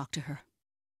have to talk to her.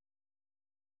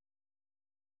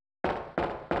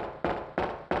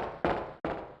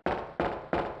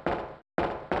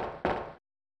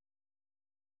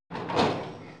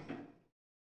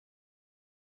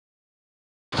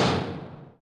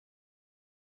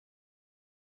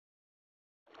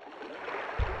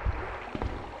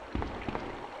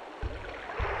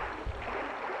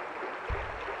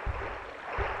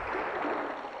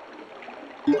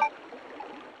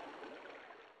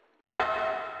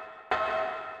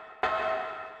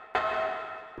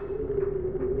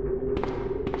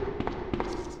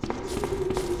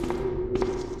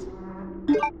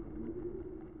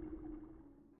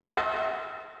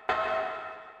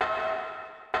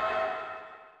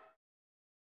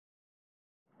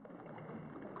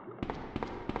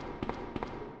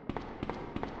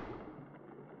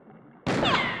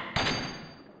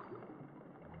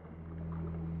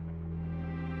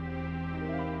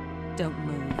 Don't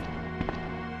move.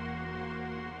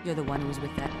 You're the one who was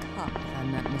with that cop, if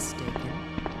I'm not mistaken.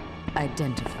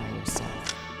 Identify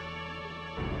yourself.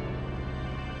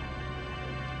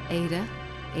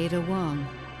 Ada Wong.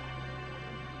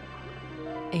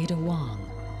 Ada Wong.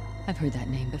 I've heard that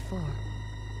name before.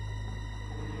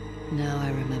 Now I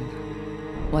remember.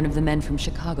 One of the men from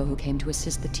Chicago who came to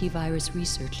assist the T-virus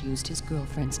research used his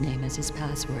girlfriend's name as his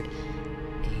password.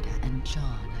 Ada and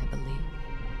John, I believe.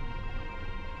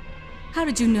 How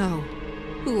did you know?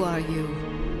 Who are you?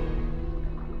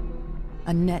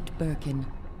 Annette Birkin.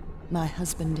 My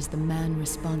husband is the man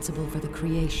responsible for the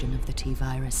creation of the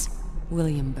T-virus.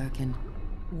 William Birkin.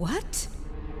 What?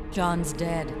 John's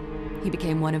dead. He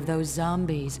became one of those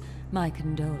zombies. My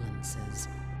condolences.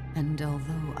 And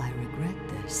although I regret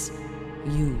this,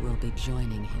 you will be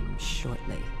joining him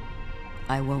shortly.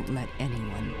 I won't let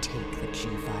anyone take the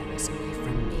G-virus away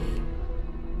from me.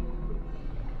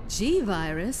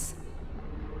 G-virus?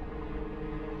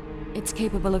 It's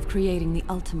capable of creating the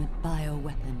ultimate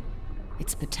bioweapon.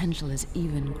 Its potential is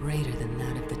even greater than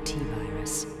that of the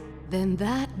T-virus. Then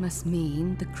that must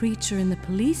mean the creature in the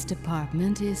police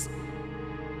department is...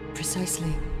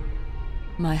 Precisely.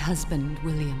 My husband,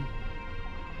 William.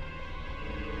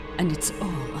 And it's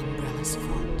all Umbrella's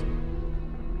fault.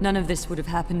 None of this would have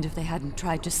happened if they hadn't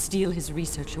tried to steal his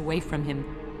research away from him.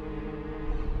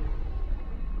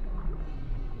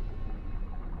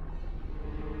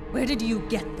 Where did you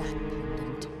get that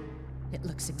pendant? It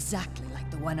looks exactly like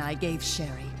the one I gave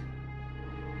Sherry.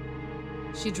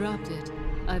 She dropped it.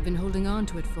 I've been holding on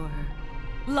to it for her.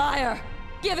 Liar!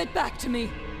 Give it back to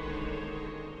me!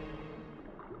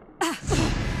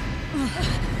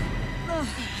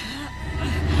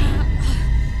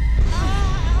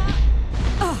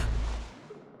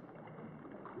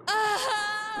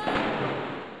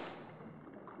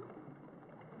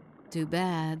 Too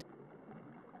bad.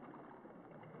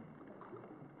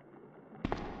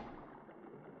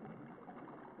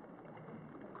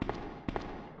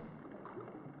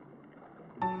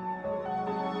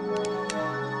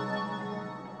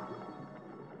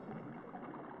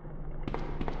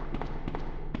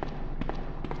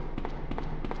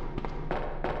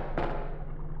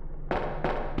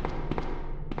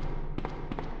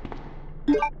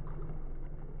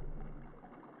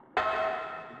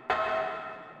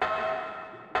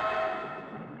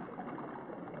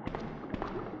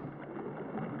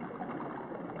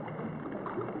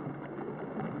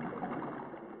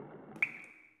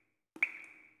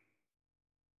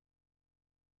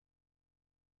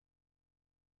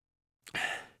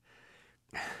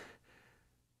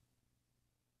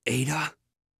 Ada?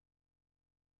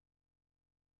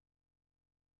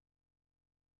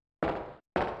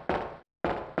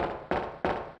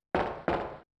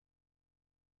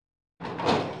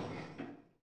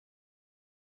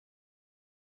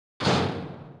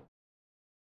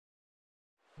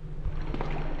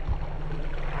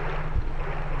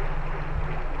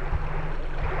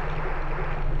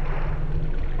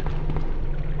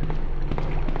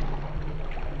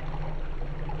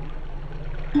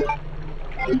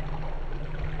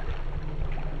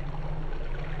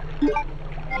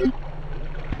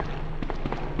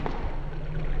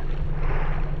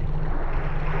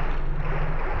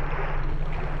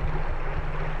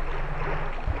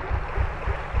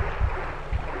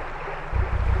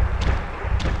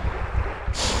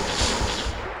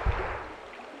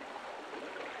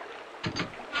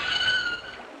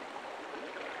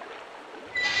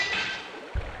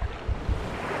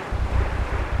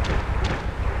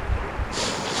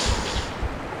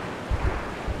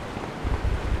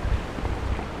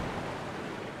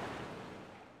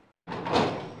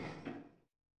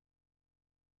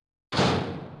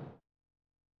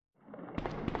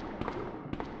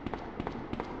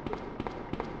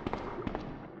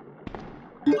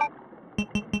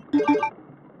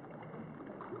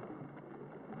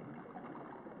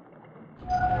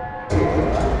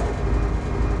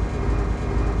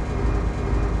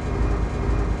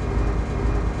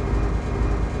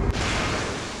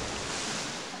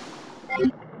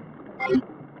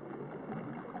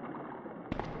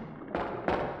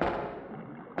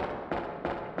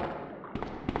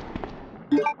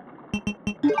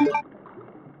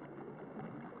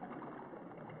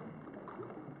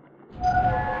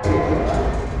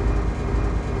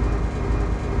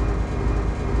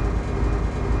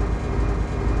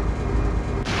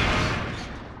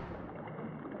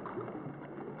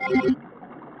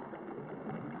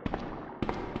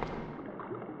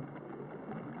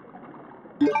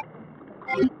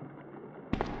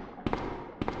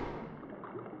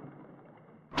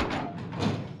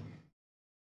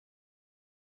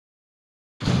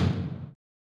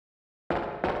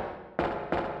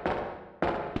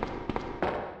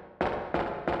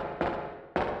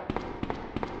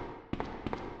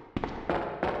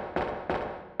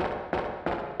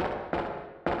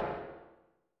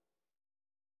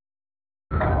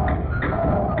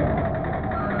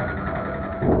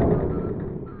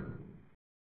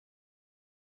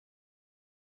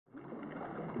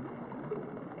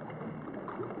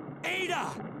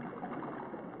 Ada!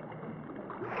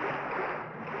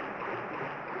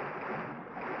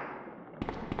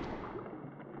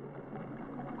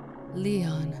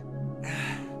 Leon.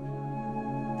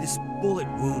 This bullet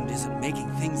wound isn't making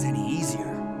things any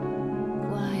easier.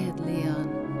 Quiet, Leon.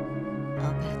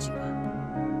 I'll patch you up.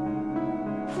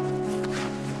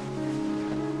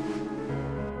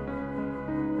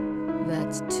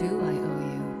 That's 2 I owe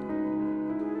you.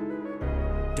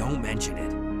 Don't mention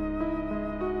it.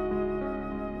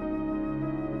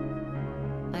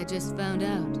 I just found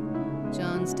out.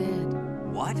 John's dead.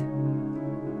 What?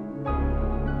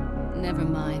 Never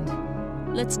mind.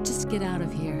 Let's just get out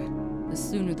of here. The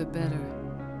sooner the better.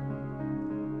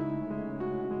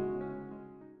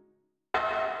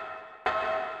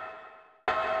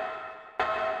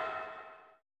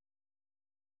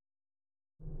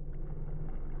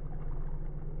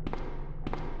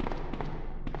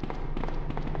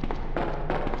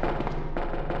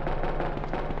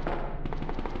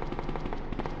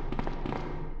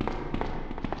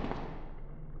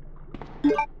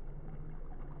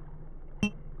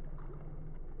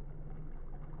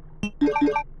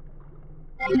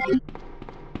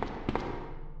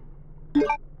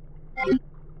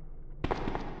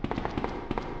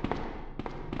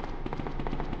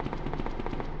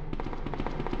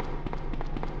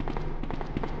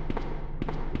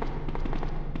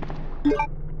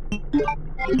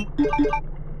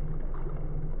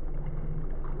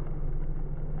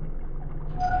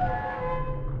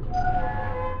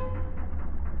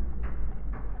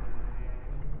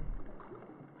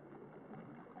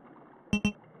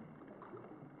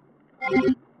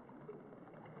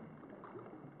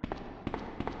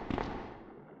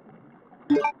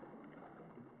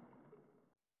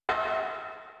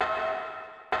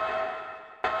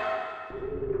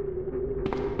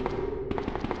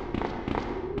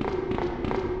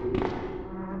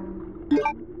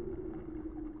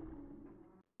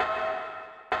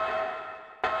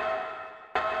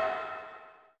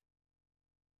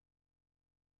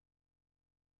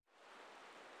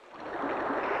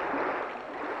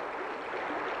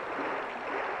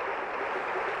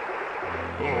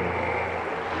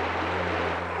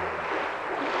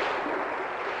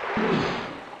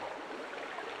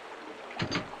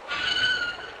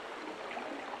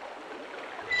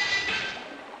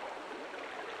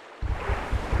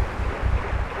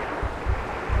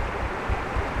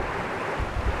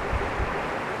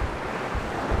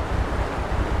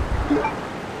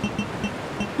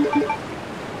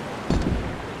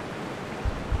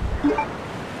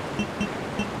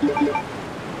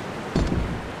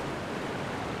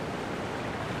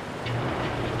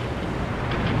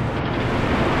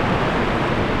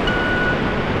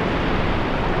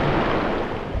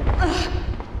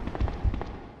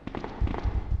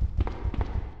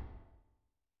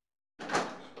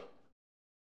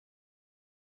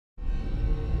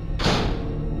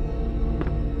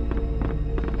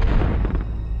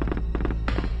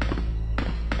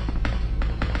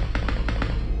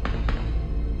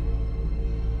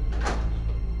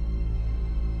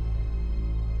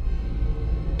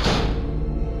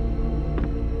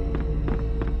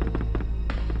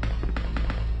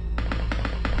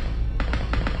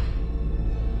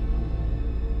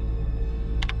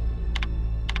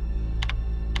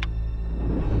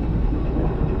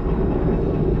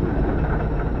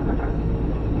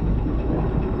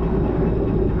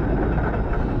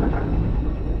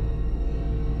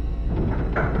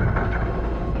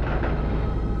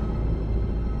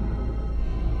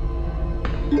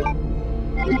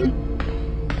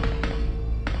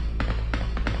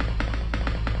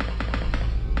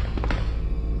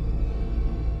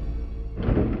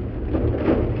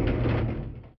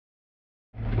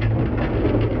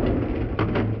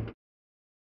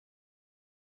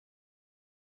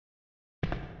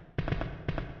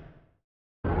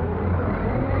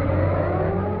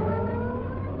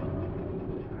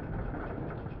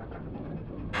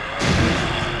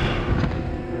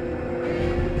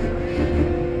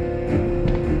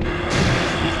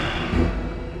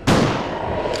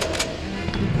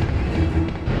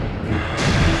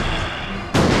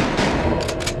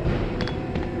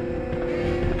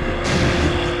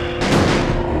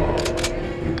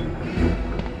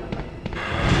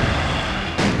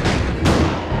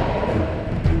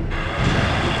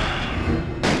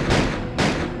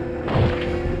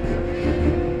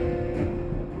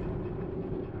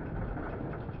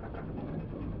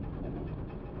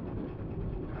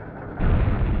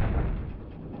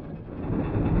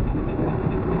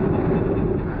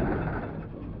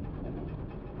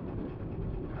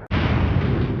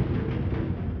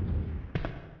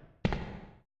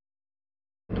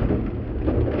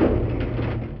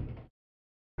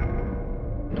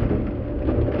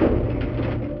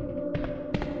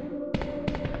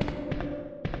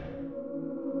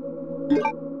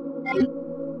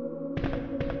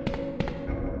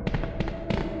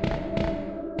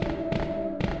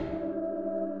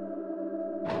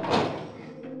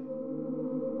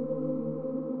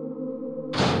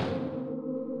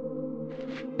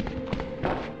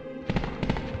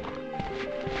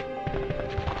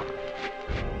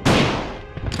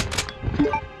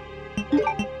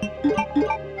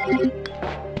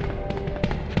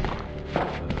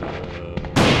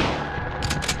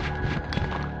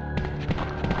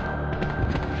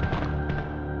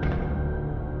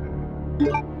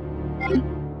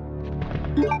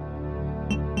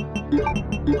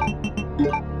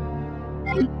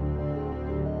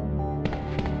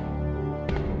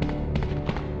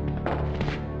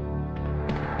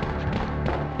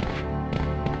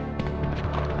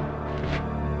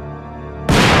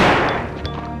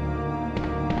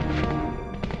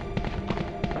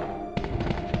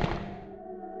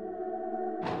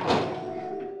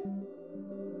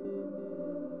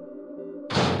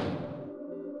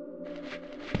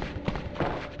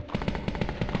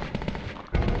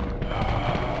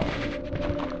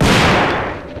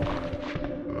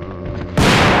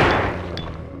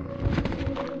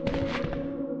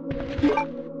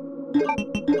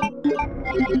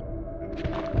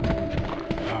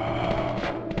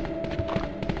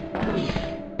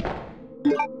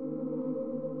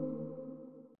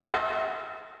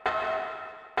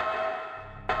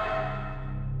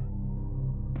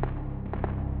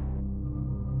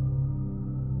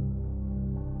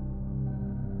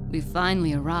 We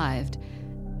finally arrived.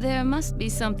 There must be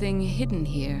something hidden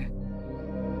here.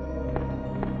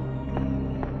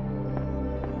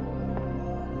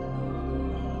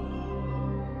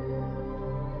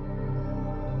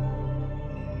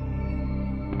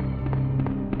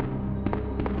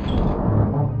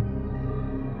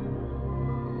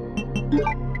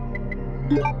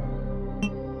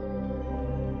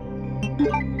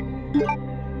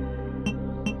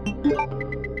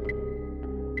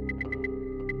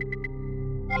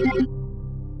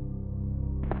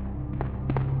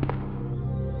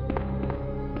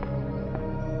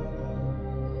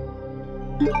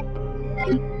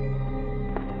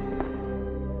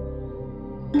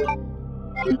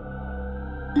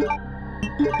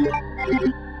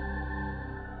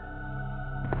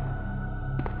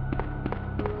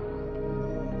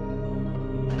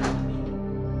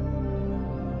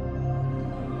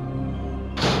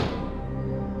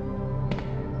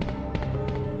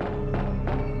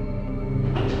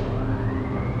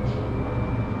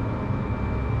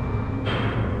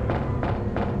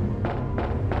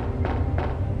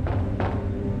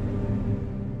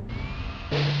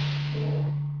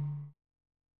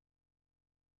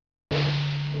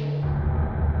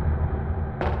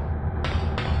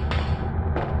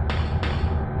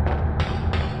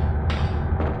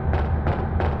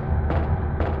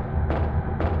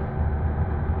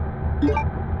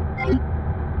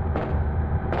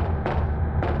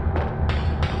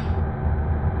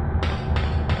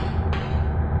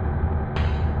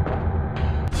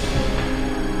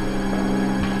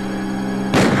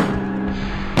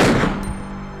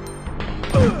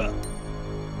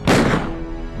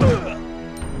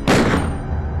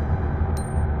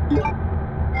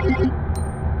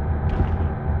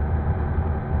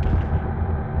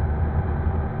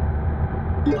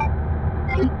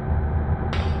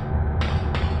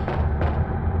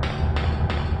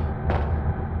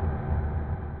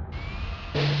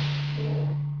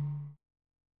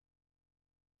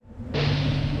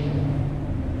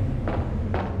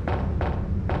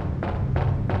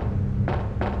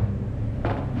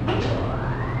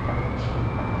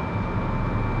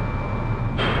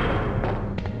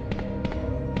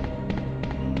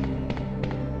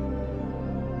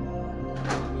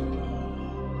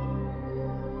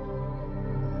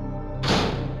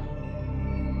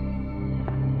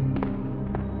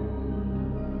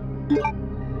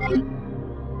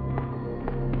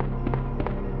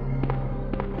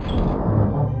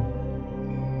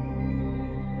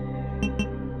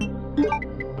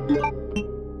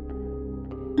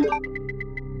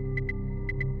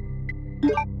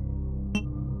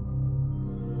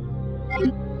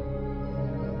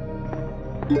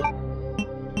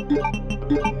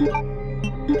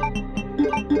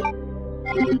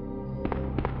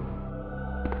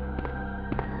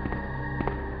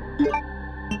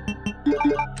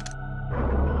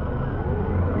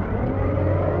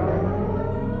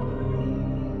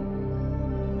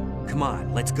 Come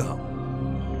on, let's go.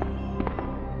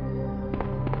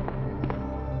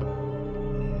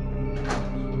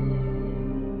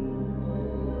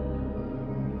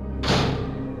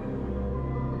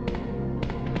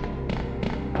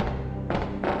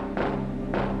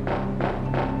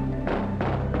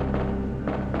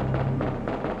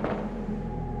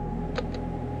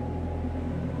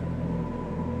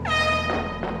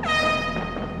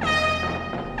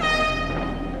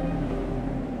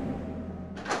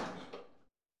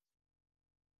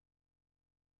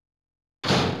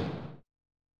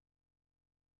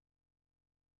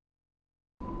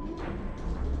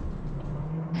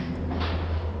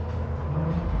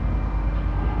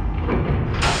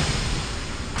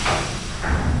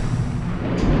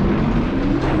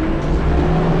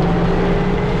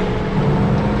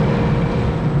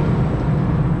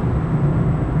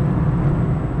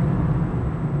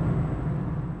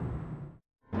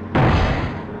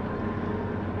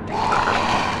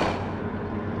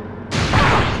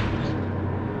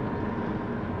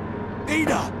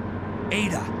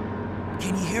 Ada!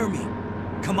 Can you hear me?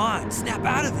 Come on, snap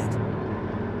out of it!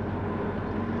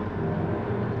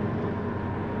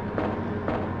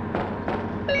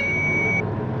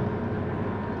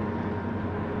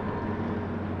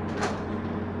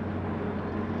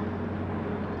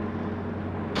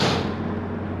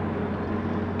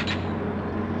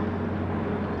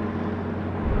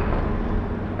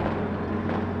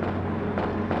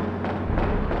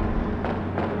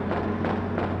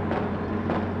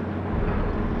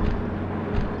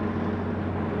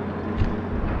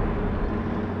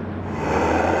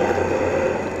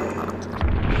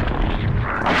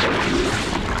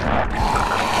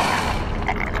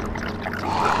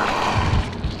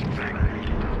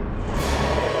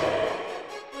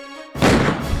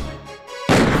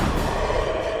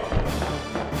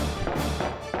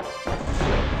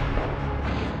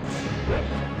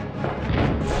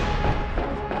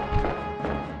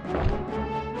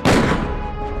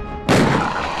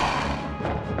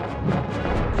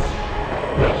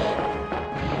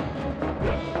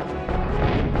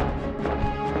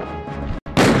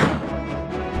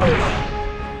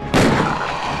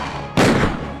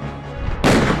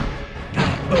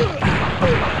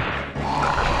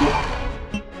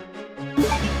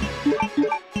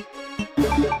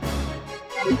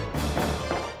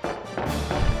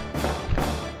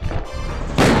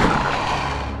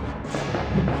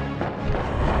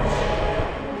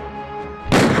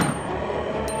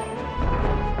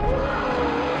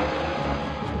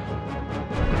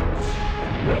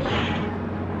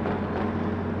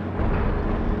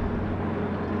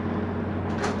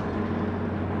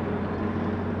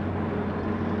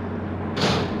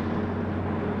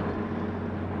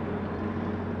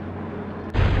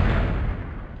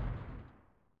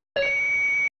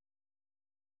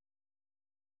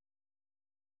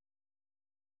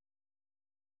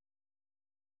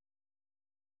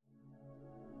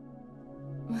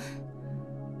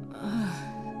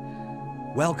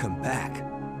 Welcome back.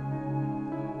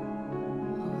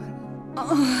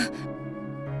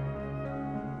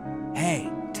 Hey,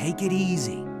 take it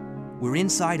easy. We're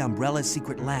inside Umbrella's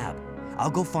secret lab. I'll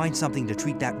go find something to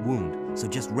treat that wound, so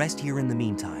just rest here in the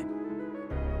meantime.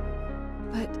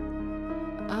 But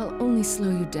I'll only slow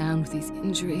you down with these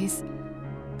injuries.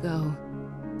 Go.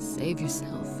 Save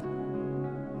yourself.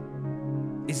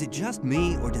 Is it just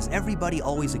me, or does everybody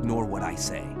always ignore what I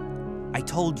say? I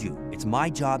told you, it's my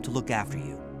job to look after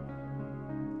you.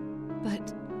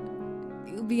 But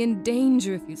you'll be in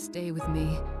danger if you stay with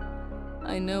me.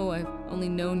 I know I've only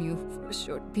known you for a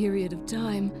short period of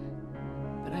time,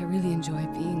 but I really enjoy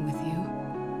being with you.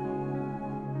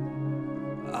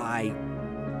 I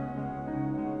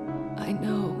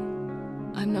know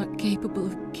I'm not capable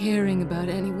of caring about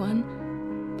anyone,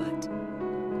 but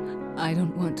I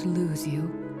don't want to lose you.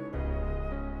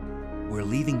 We're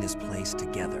leaving this place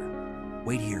together.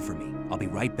 Wait here for me. I'll be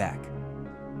right back.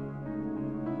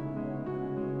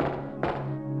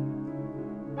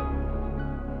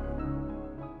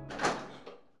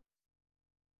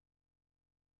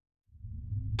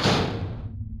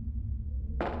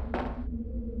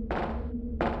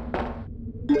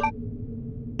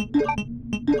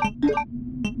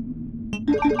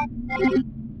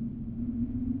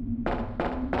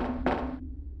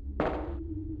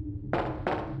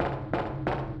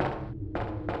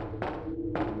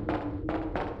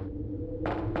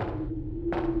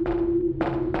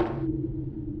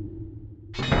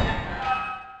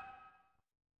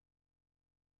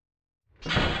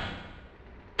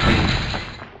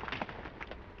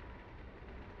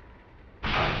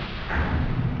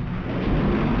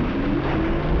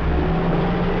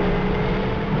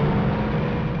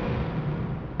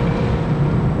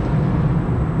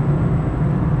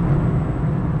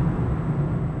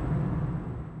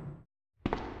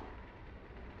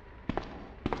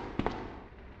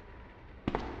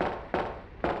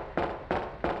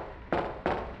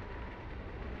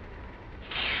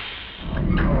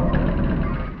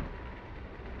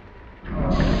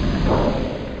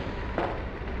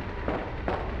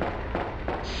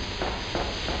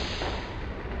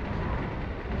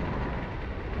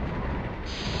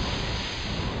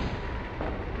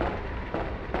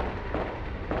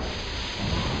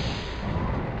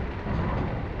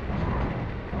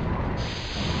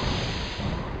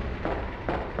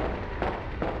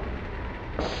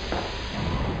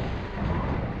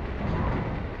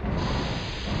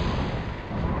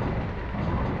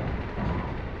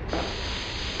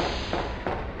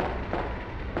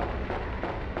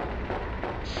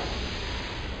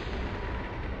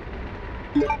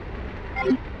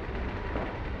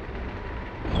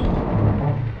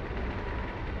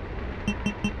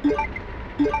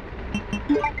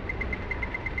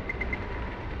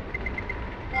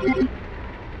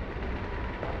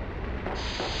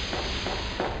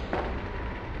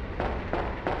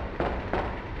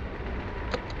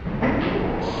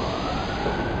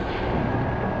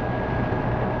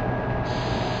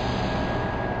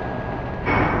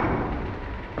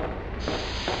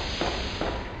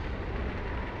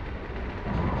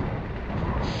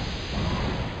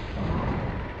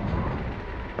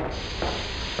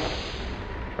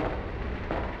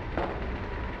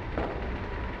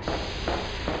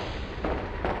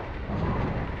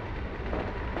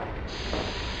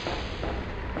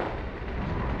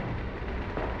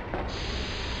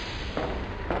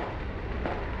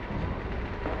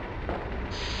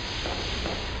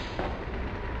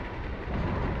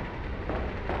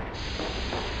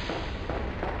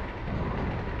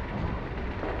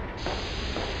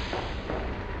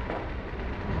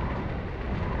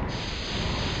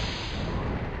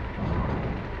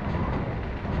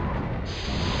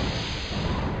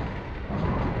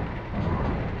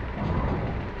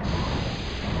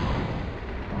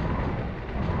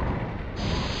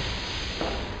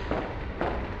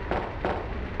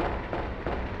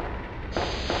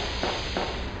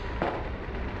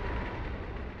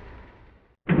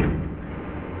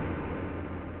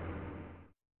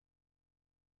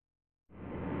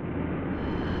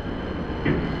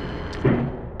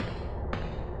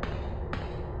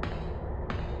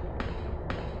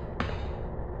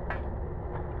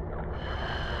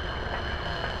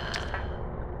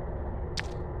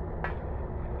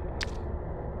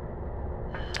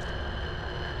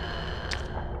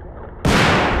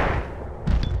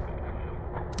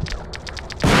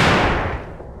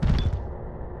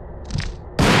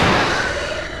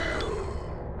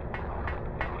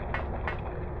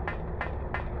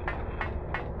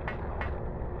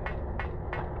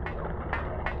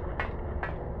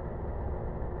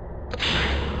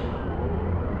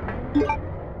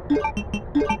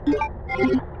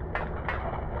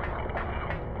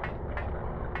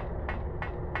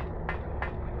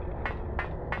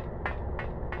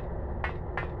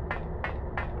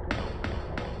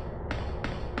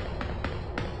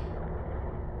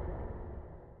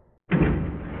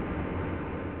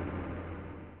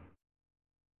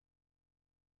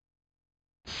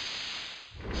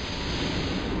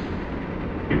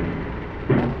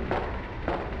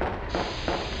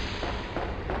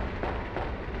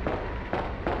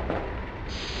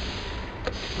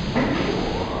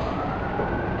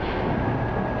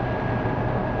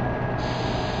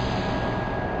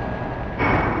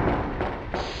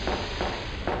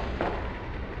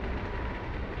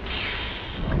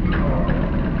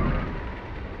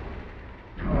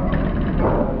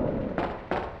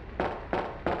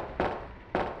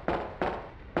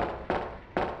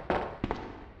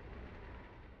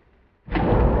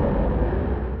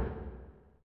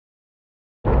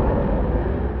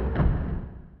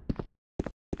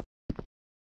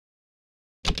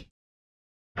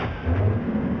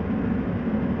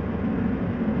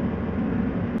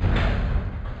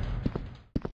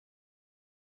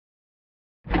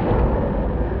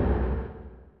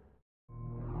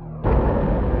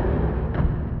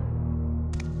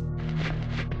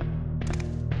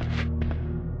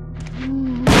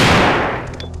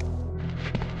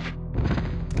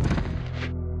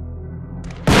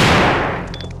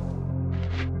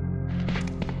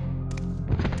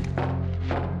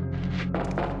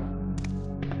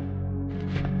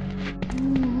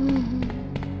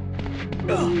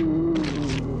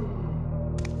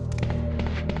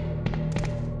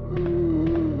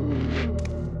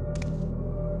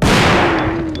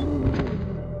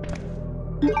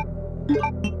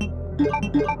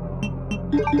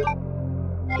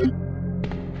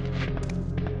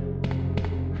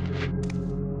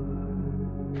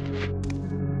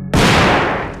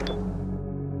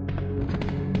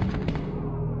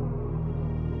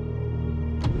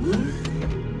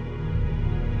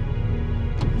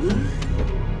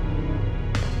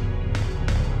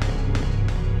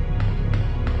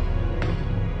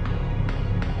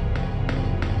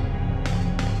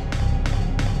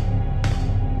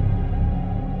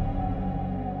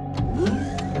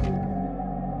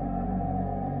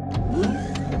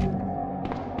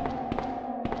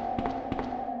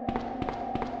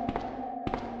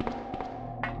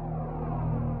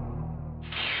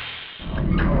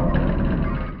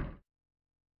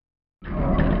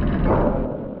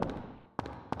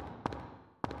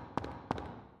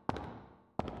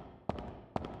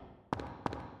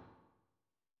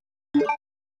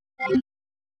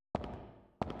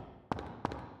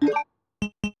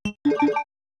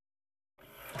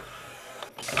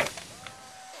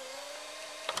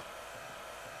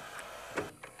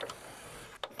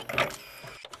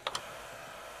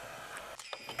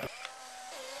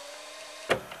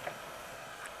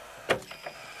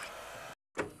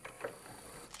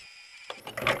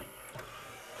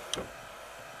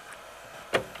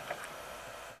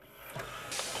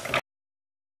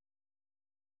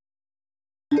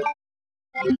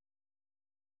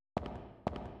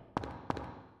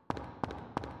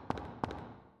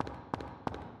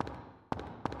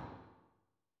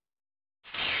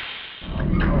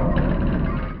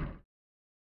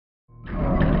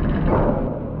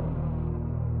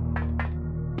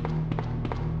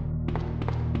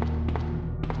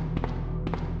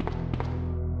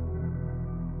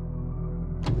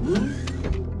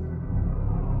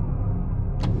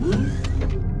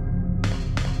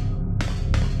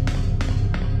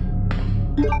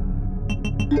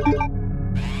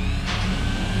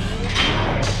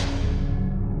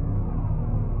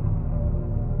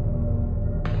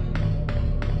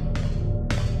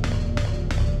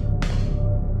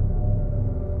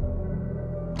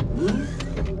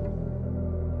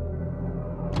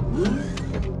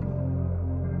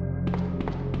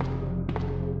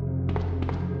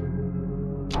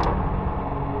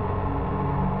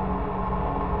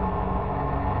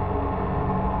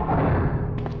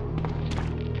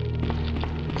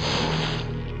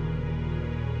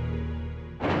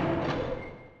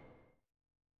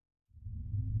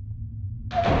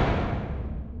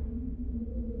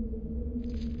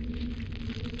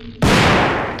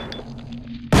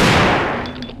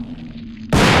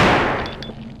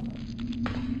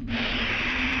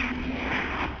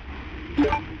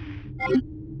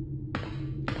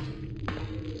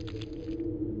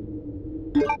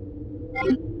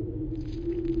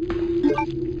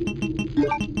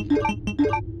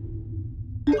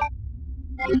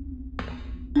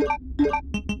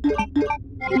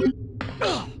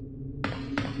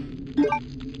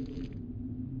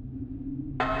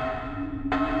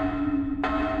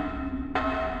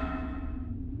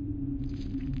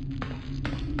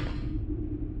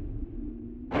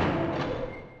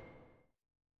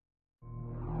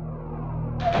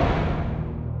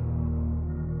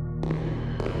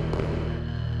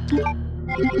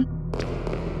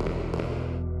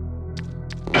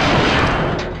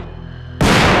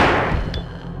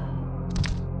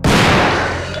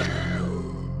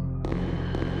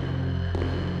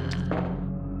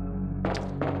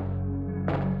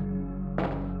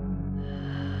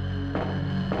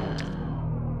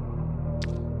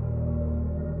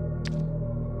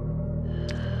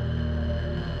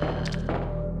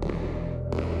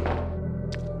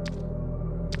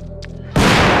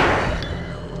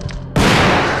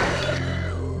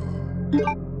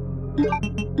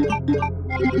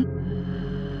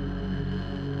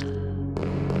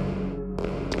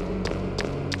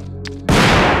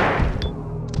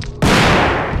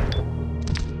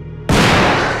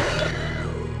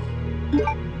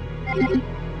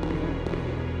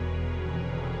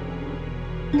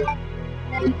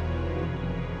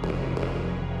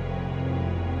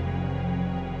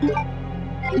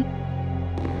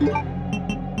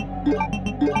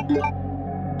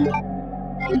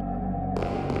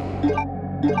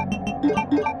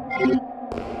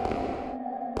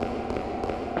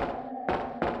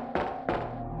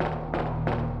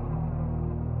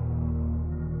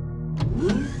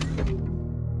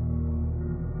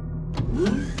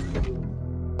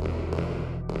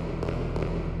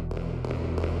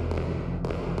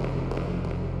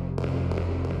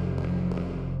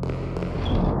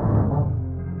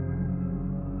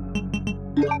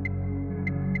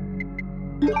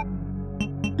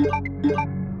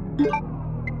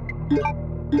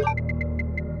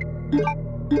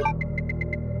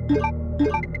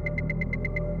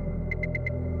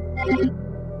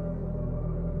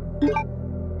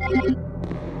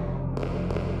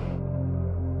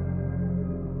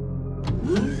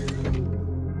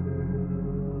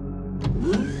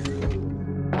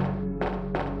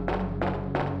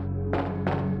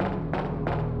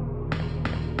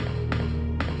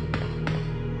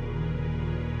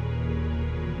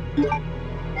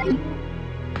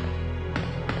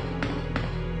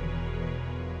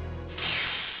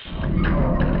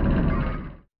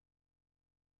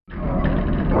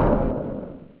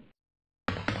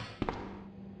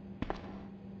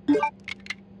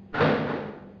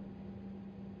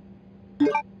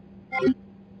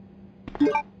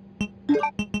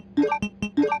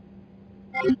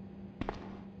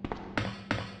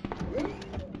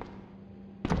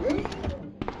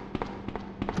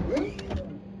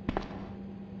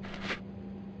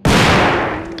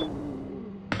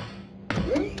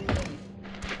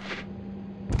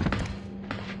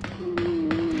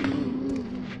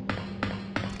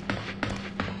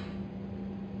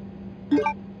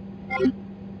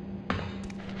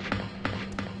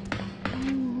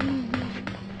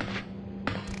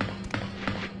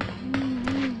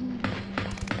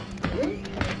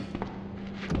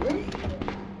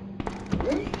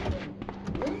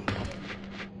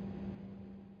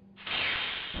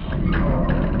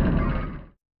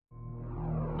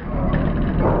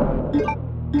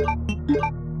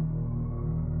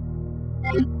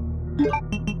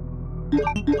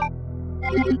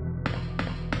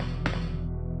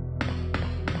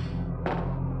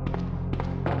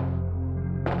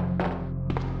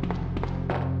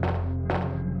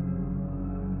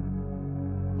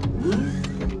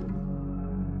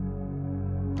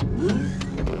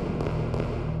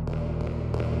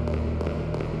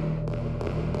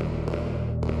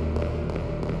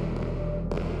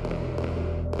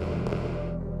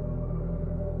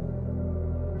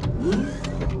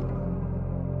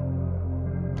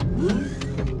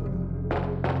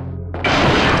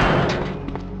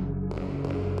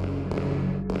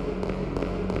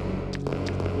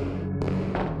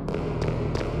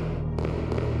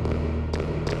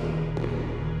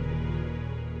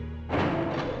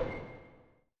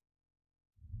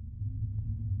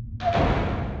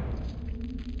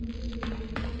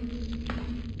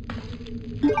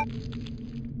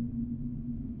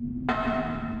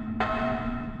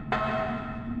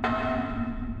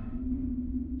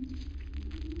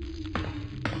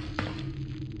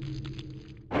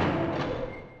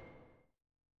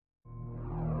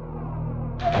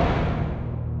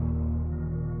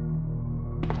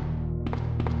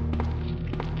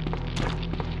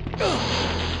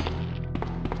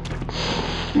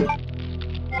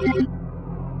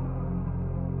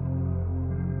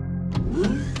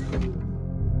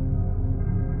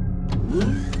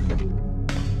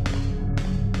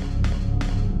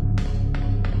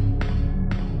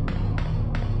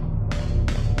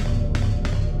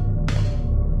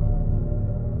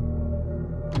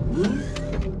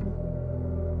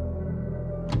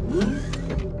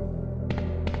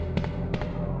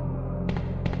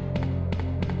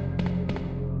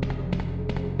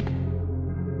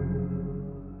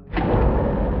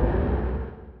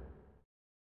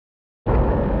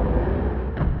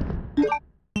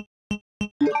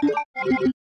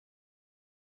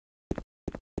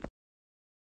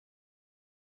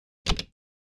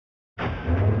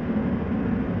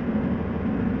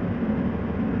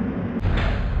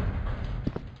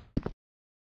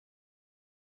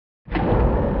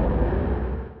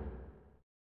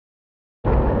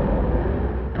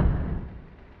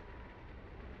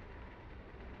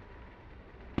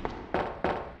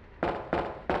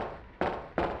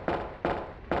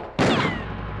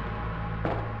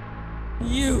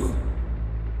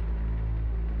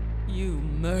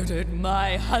 murdered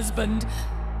my husband.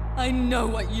 I know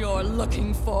what you're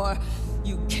looking for.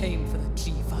 You came for the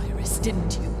G-Virus,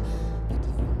 didn't you? But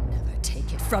you'll never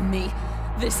take it from me.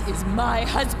 This is my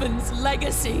husband's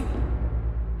legacy.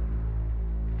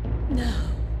 Now,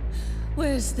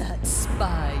 where's that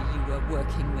spy you were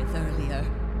working with earlier?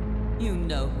 You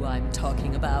know who I'm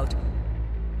talking about.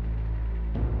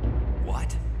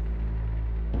 What?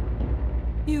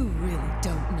 You really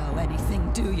don't know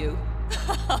anything, do you?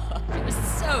 You're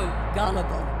so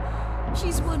gullible.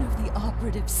 She's one of the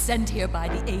operatives sent here by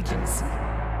the agency.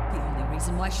 The only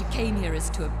reason why she came here is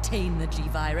to obtain the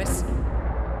G-Virus.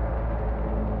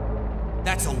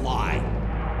 That's a lie.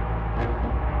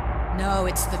 No,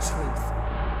 it's the truth.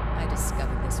 I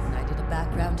discovered this when I did a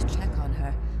background check on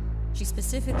her. She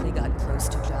specifically got close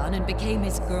to John and became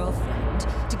his girlfriend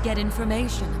to get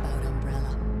information about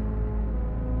Umbrella.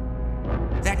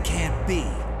 That can't be.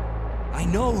 I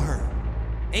know her.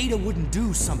 Ada wouldn't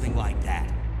do something like that.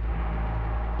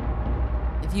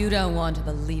 If you don't want to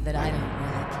believe it, I don't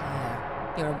really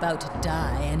care. You're about to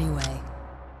die anyway.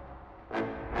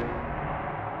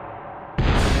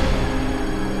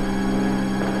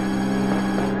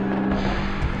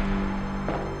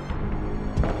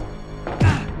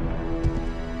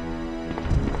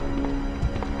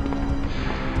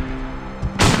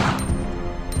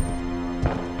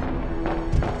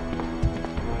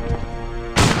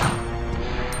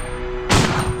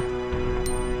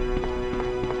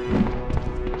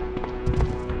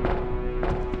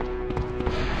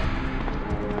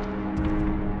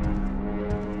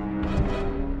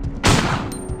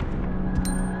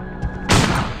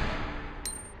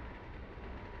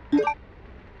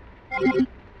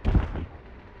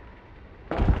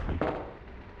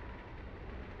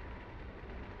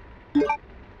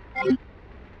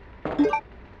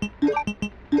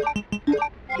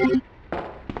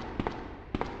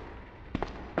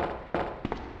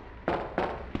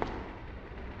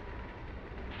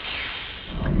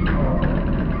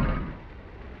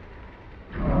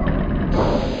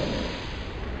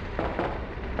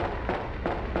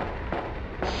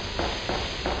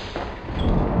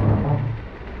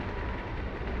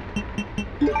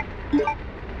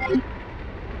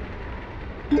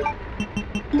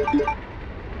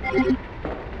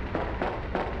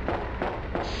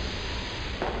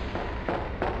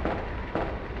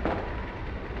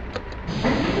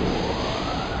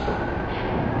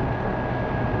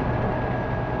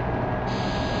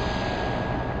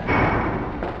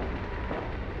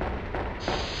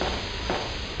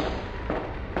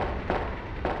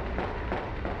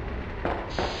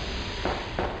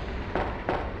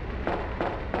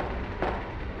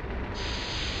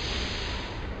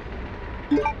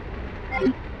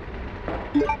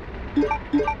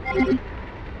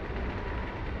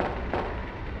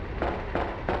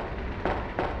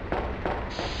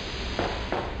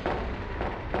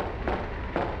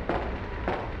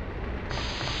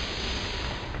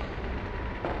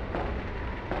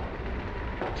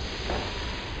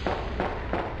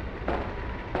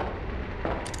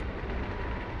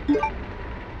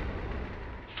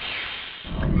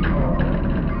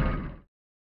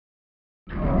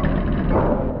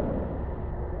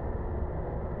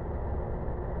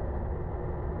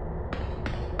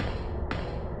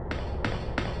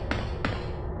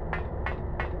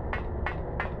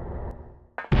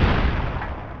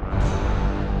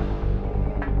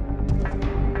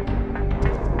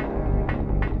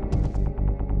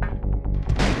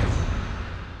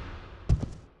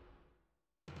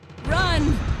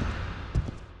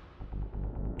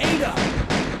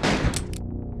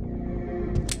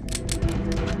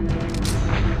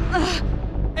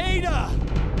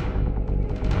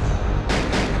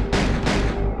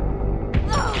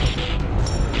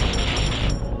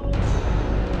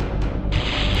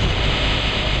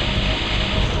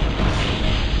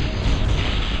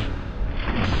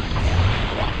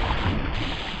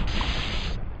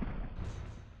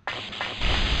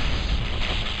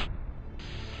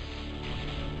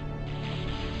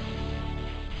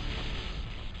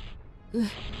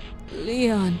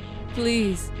 Leon,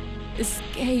 please,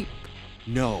 escape.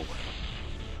 No.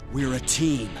 We're a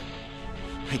team.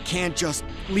 I can't just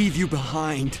leave you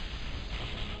behind.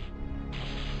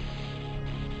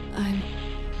 I'm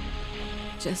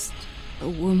just a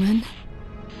woman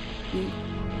who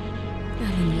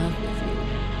fell in love with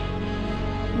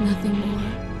you. Nothing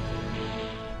more.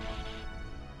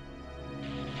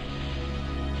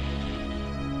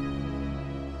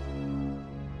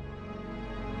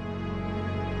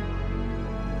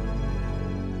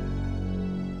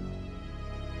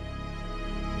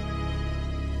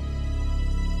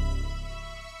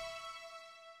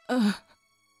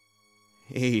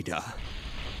 Ada.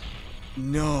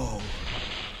 No.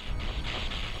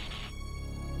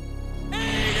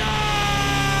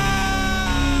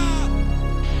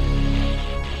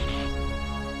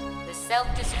 The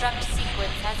self-destruct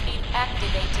sequence has been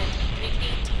activated.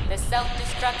 Repeat, the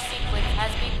self-destruct sequence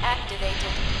has been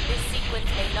activated. This sequence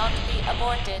may not be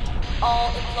aborted.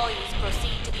 All employees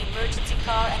proceed to the emergency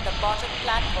car at the bottom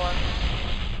platform.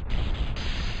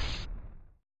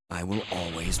 I will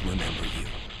always remember you.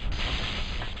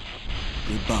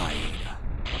 Goodbye, Ada.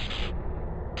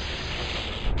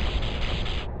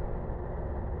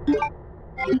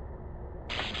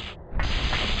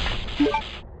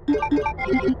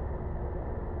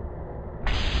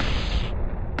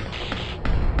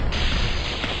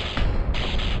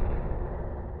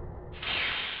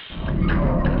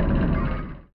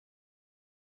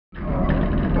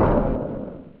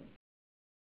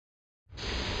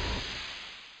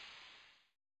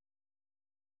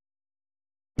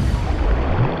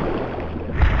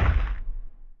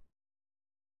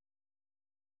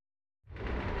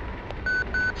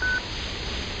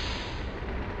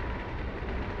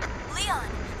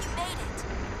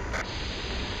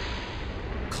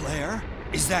 Claire?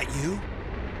 Is that you?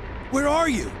 Where are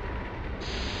you?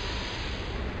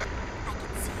 I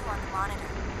can see you on the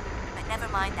monitor, but never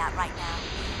mind that right now.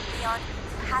 Leon,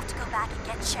 you have to go back and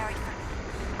get Sherry for me.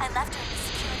 I left her in the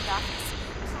security office.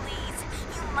 Please,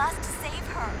 you must save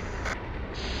her.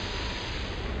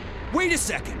 Wait a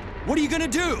second! What are you gonna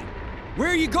do? Where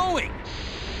are you going?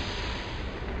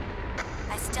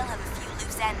 I still have a few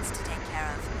loose ends to take care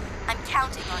of. I'm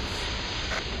counting on you.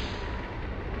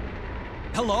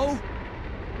 Hello?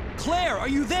 Claire, are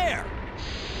you there?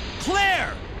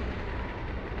 Claire!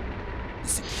 The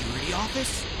security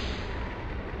office?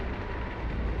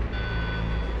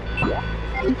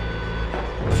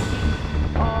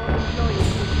 All employees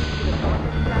proceed to the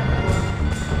bottom platform.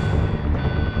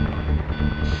 All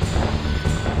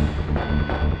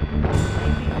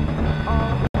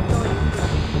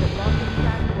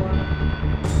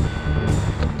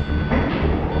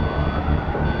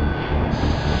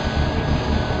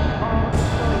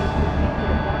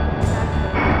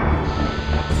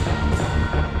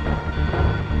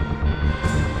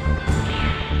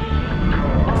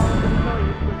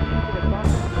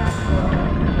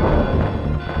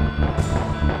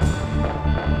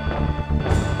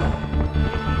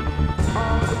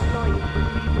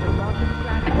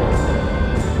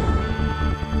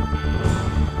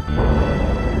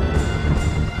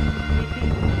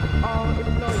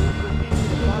employees proceed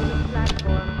to the bottom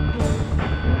platform.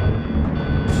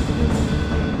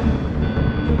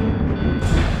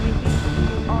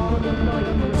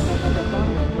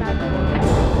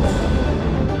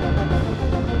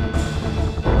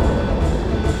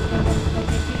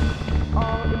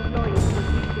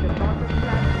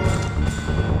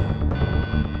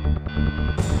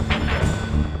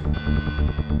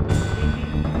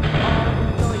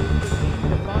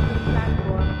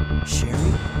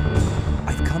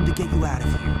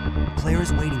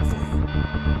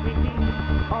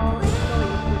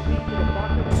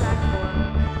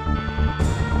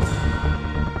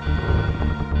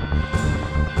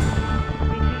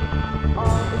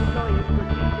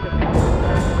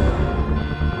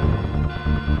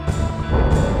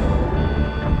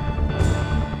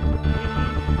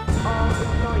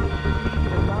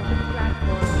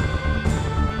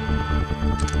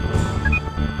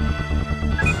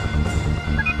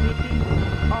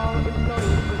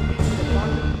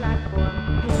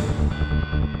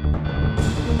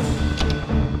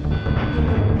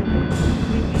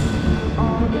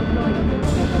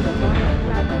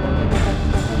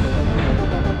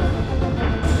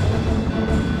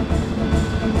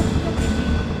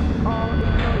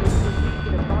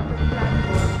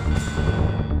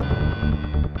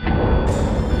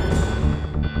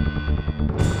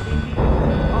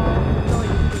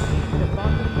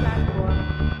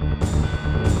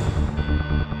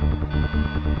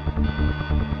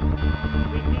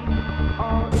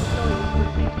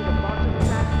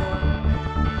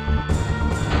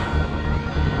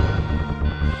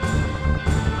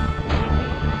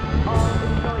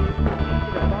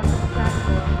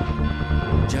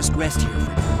 Rest here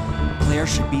for now. Claire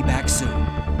should be back soon.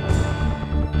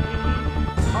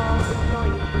 All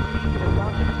employees proceed to the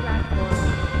bottom platform.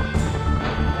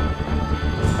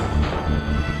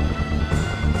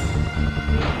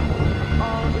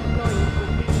 All employees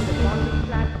proceed to the bottom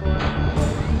platform.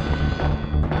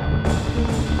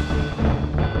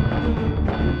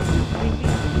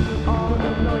 All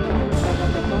employees proceed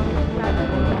to the bottom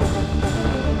platform.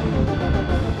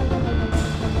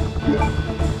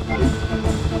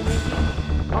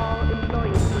 All employees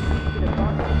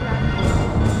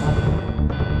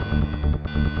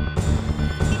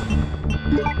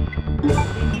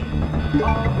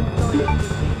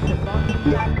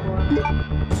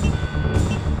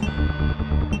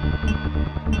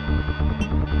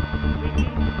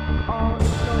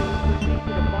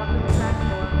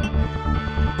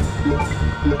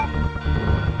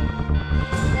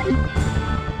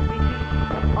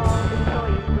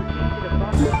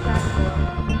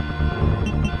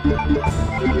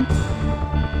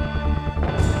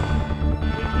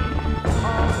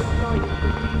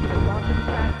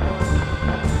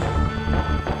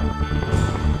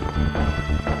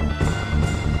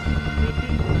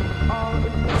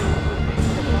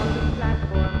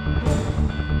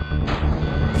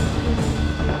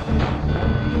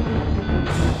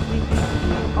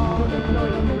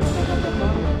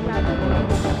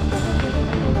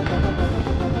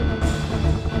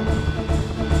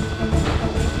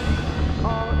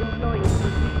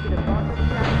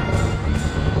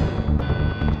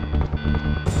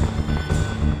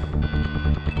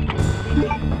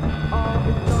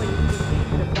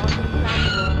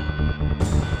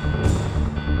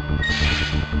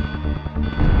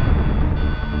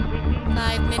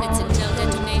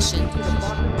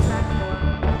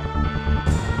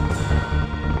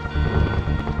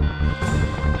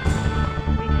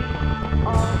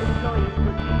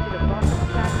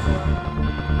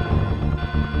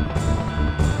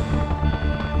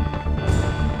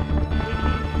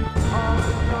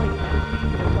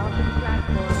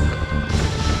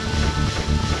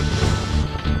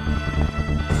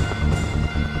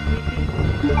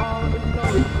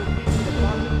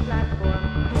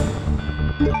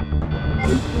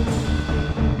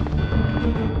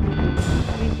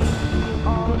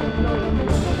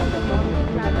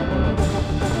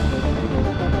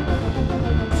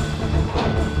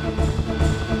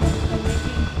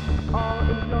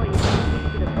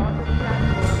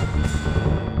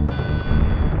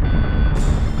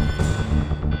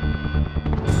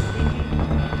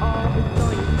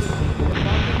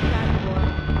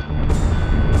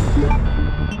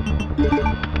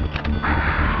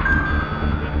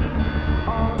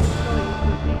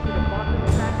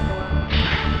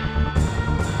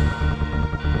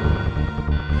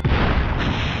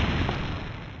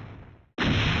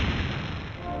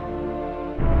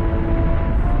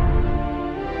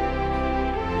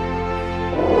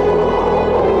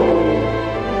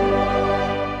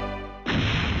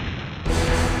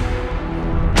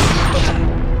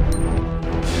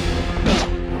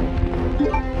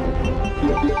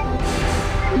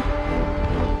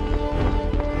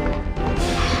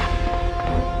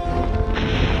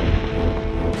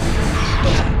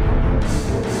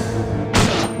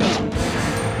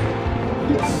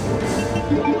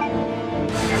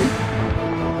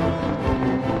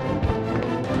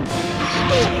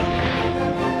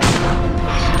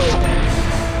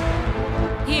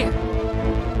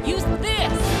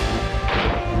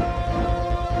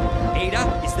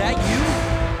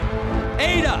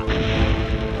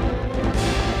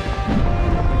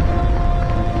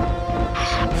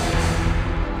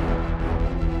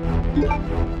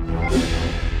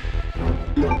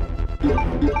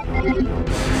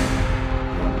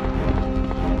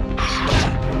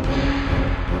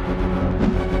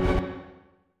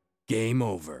Game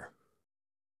over.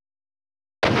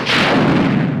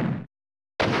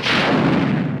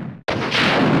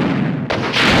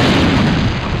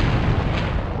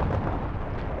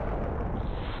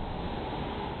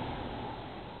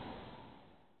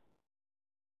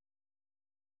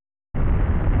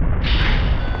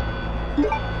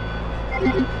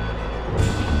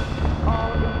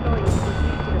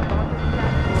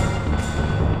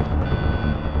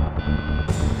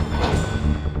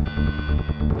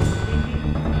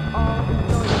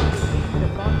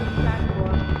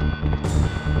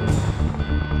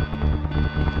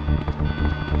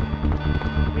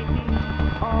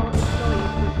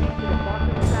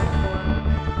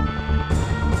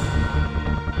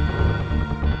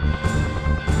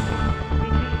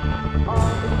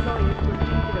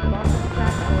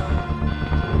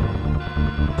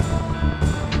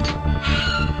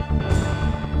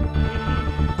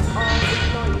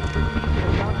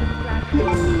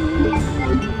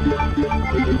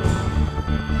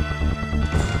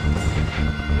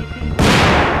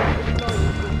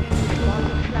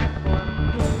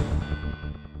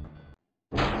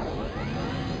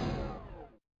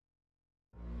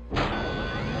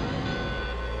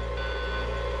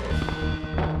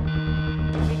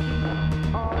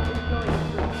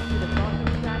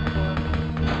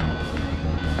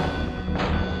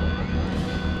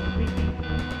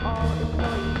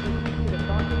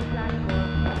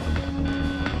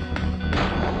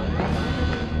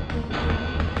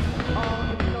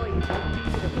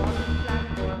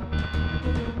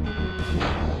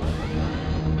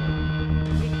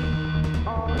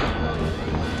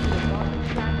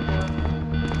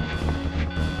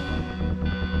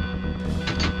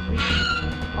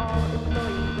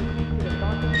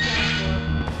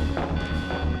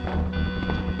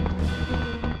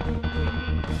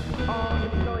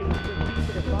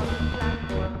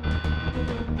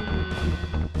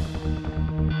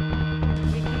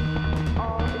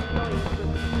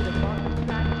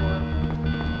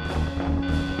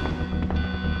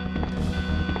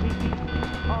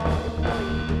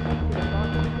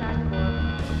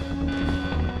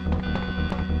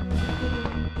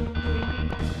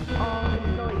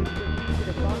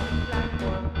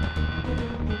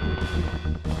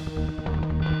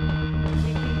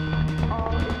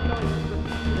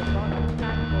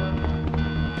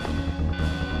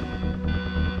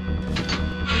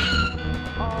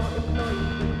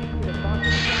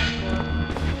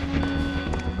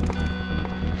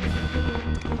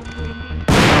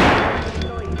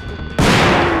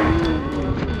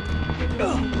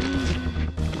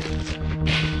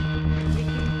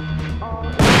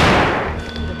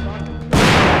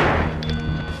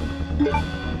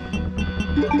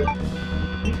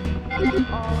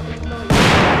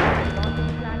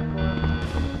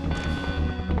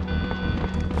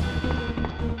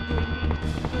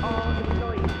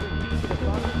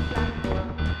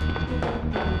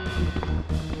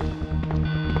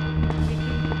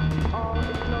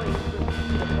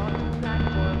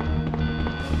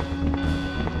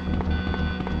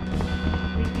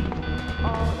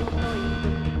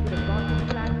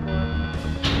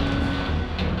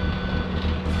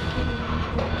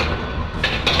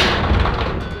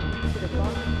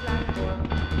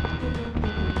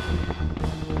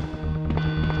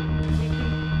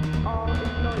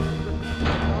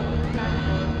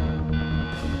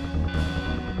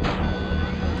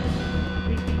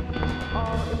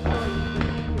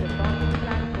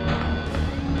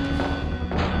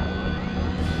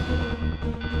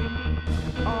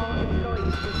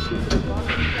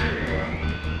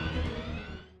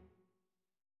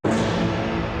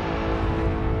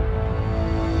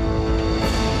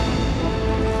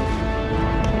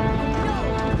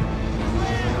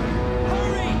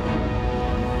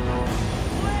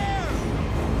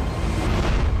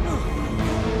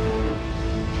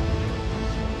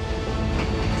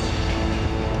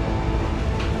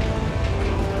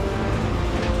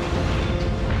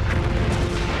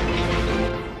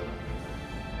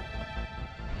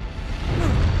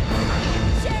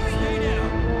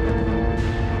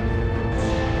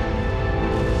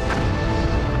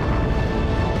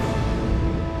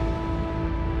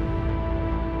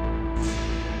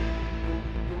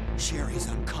 Sherry's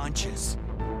unconscious.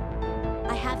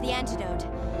 I have the antidote.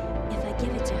 If I give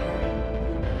it to her...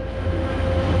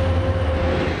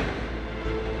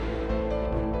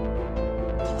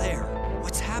 Claire,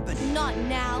 what's happening? Not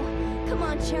now. Come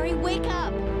on, Cherry, wake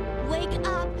up. Wake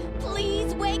up.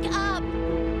 Please wake up.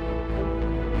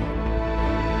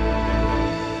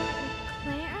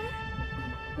 Claire?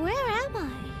 Where am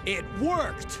I? It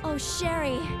worked! Oh,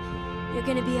 Sherry, you're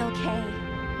gonna be okay.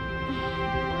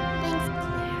 Thanks, Claire.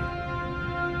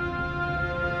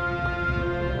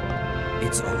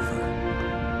 It's over.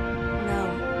 No.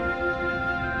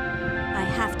 I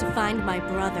have to find my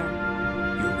brother.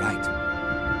 You're right.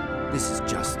 This is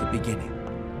just the beginning.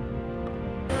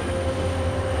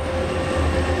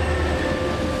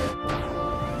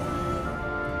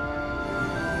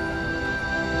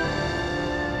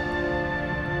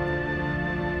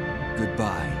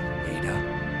 Goodbye, Ada.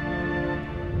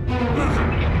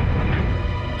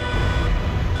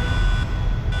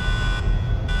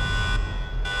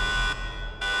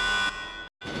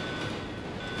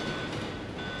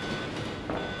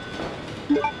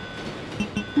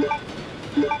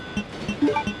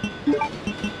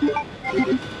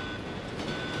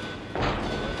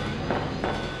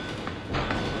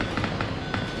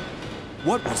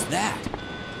 What was that?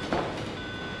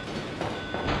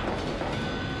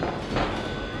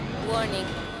 Warning,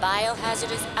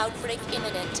 biohazardous outbreak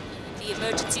imminent. The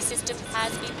emergency system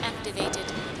has been activated.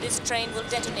 This train will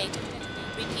detonate.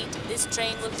 Repeat, this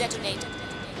train will detonate.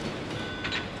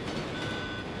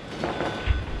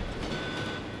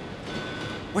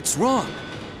 What's wrong?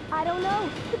 I don't know.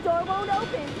 The door won't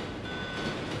open.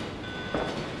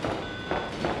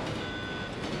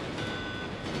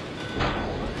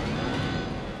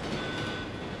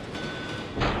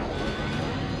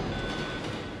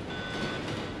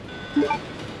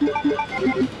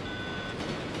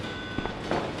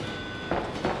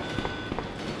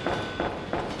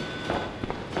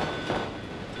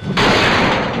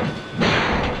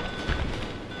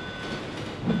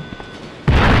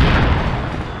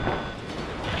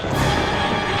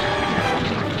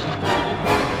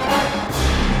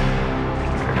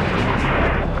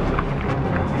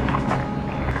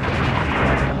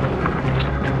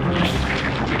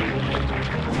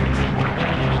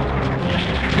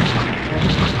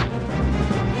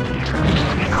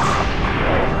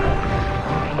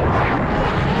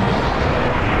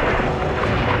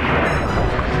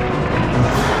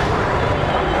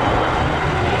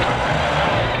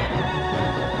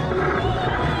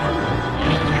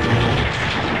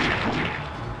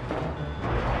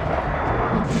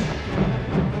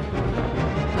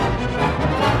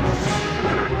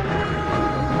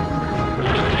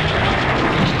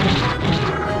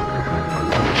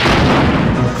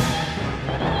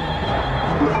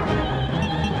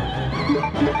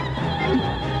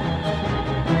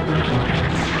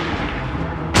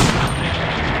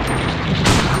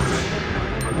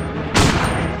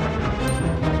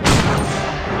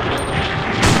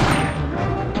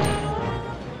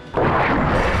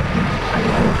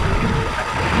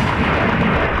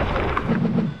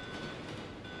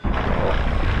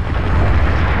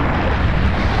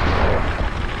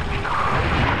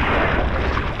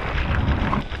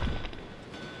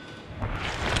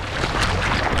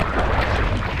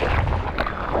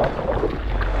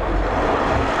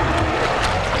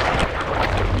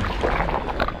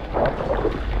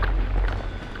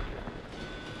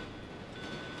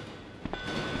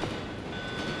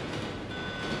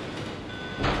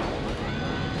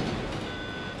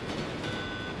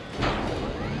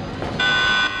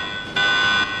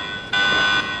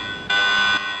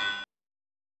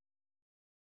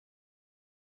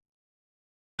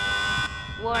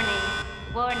 Warning,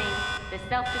 warning. The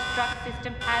self-destruct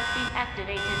system has been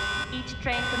activated. Each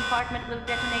train compartment will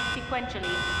detonate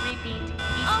sequentially. Repeat,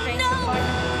 each train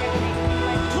compartment will detonate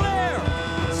sequentially. Claire!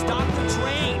 Stop the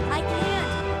train! I can't.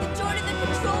 The door to the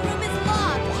control room is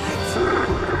locked.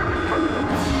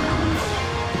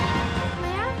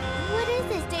 Claire? What is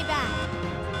this? Stay back.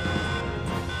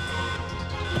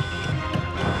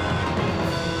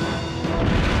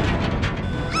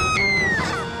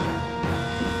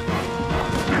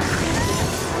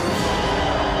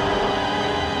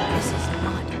 This is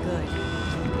not good.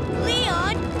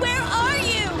 Leon, where are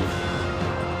you?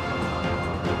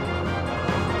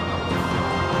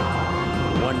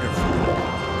 Wonderful.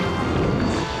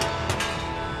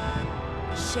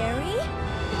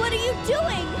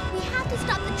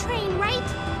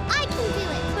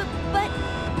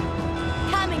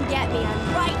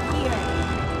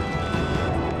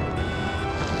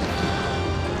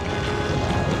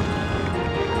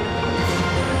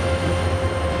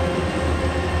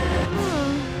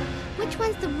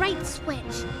 right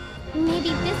switch. Maybe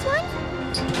this one?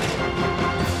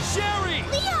 Sherry!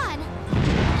 Leon!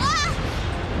 Ah!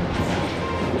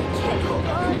 I can't hold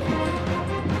on.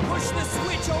 Push the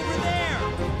switch over there!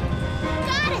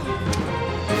 Got it!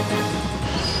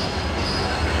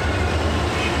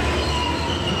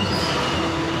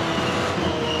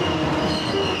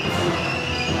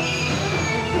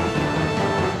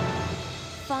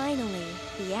 Finally,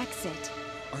 the exit.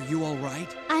 Are you all right?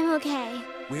 I'm okay.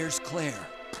 Where's Claire?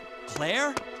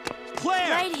 Claire?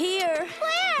 Claire! Right here.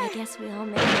 Claire! I guess we all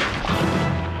made it.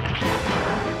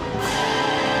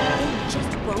 They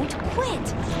just won't quit.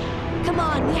 Come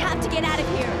on, we have to get out of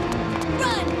here.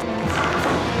 Run!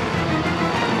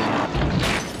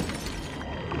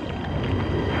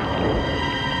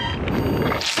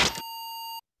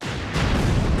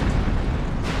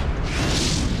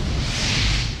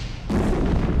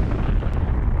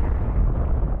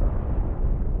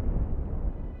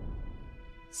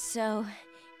 So,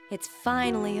 it's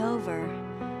finally over.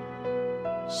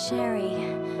 Sherry,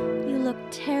 you look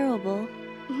terrible.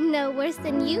 No worse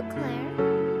than you, Claire.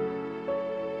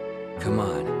 Come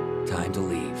on, time to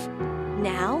leave.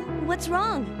 Now? What's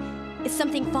wrong? Is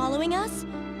something following us?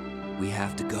 We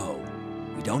have to go.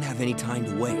 We don't have any time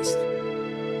to waste.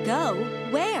 Go?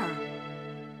 Where?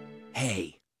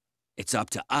 Hey, it's up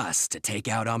to us to take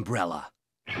out Umbrella.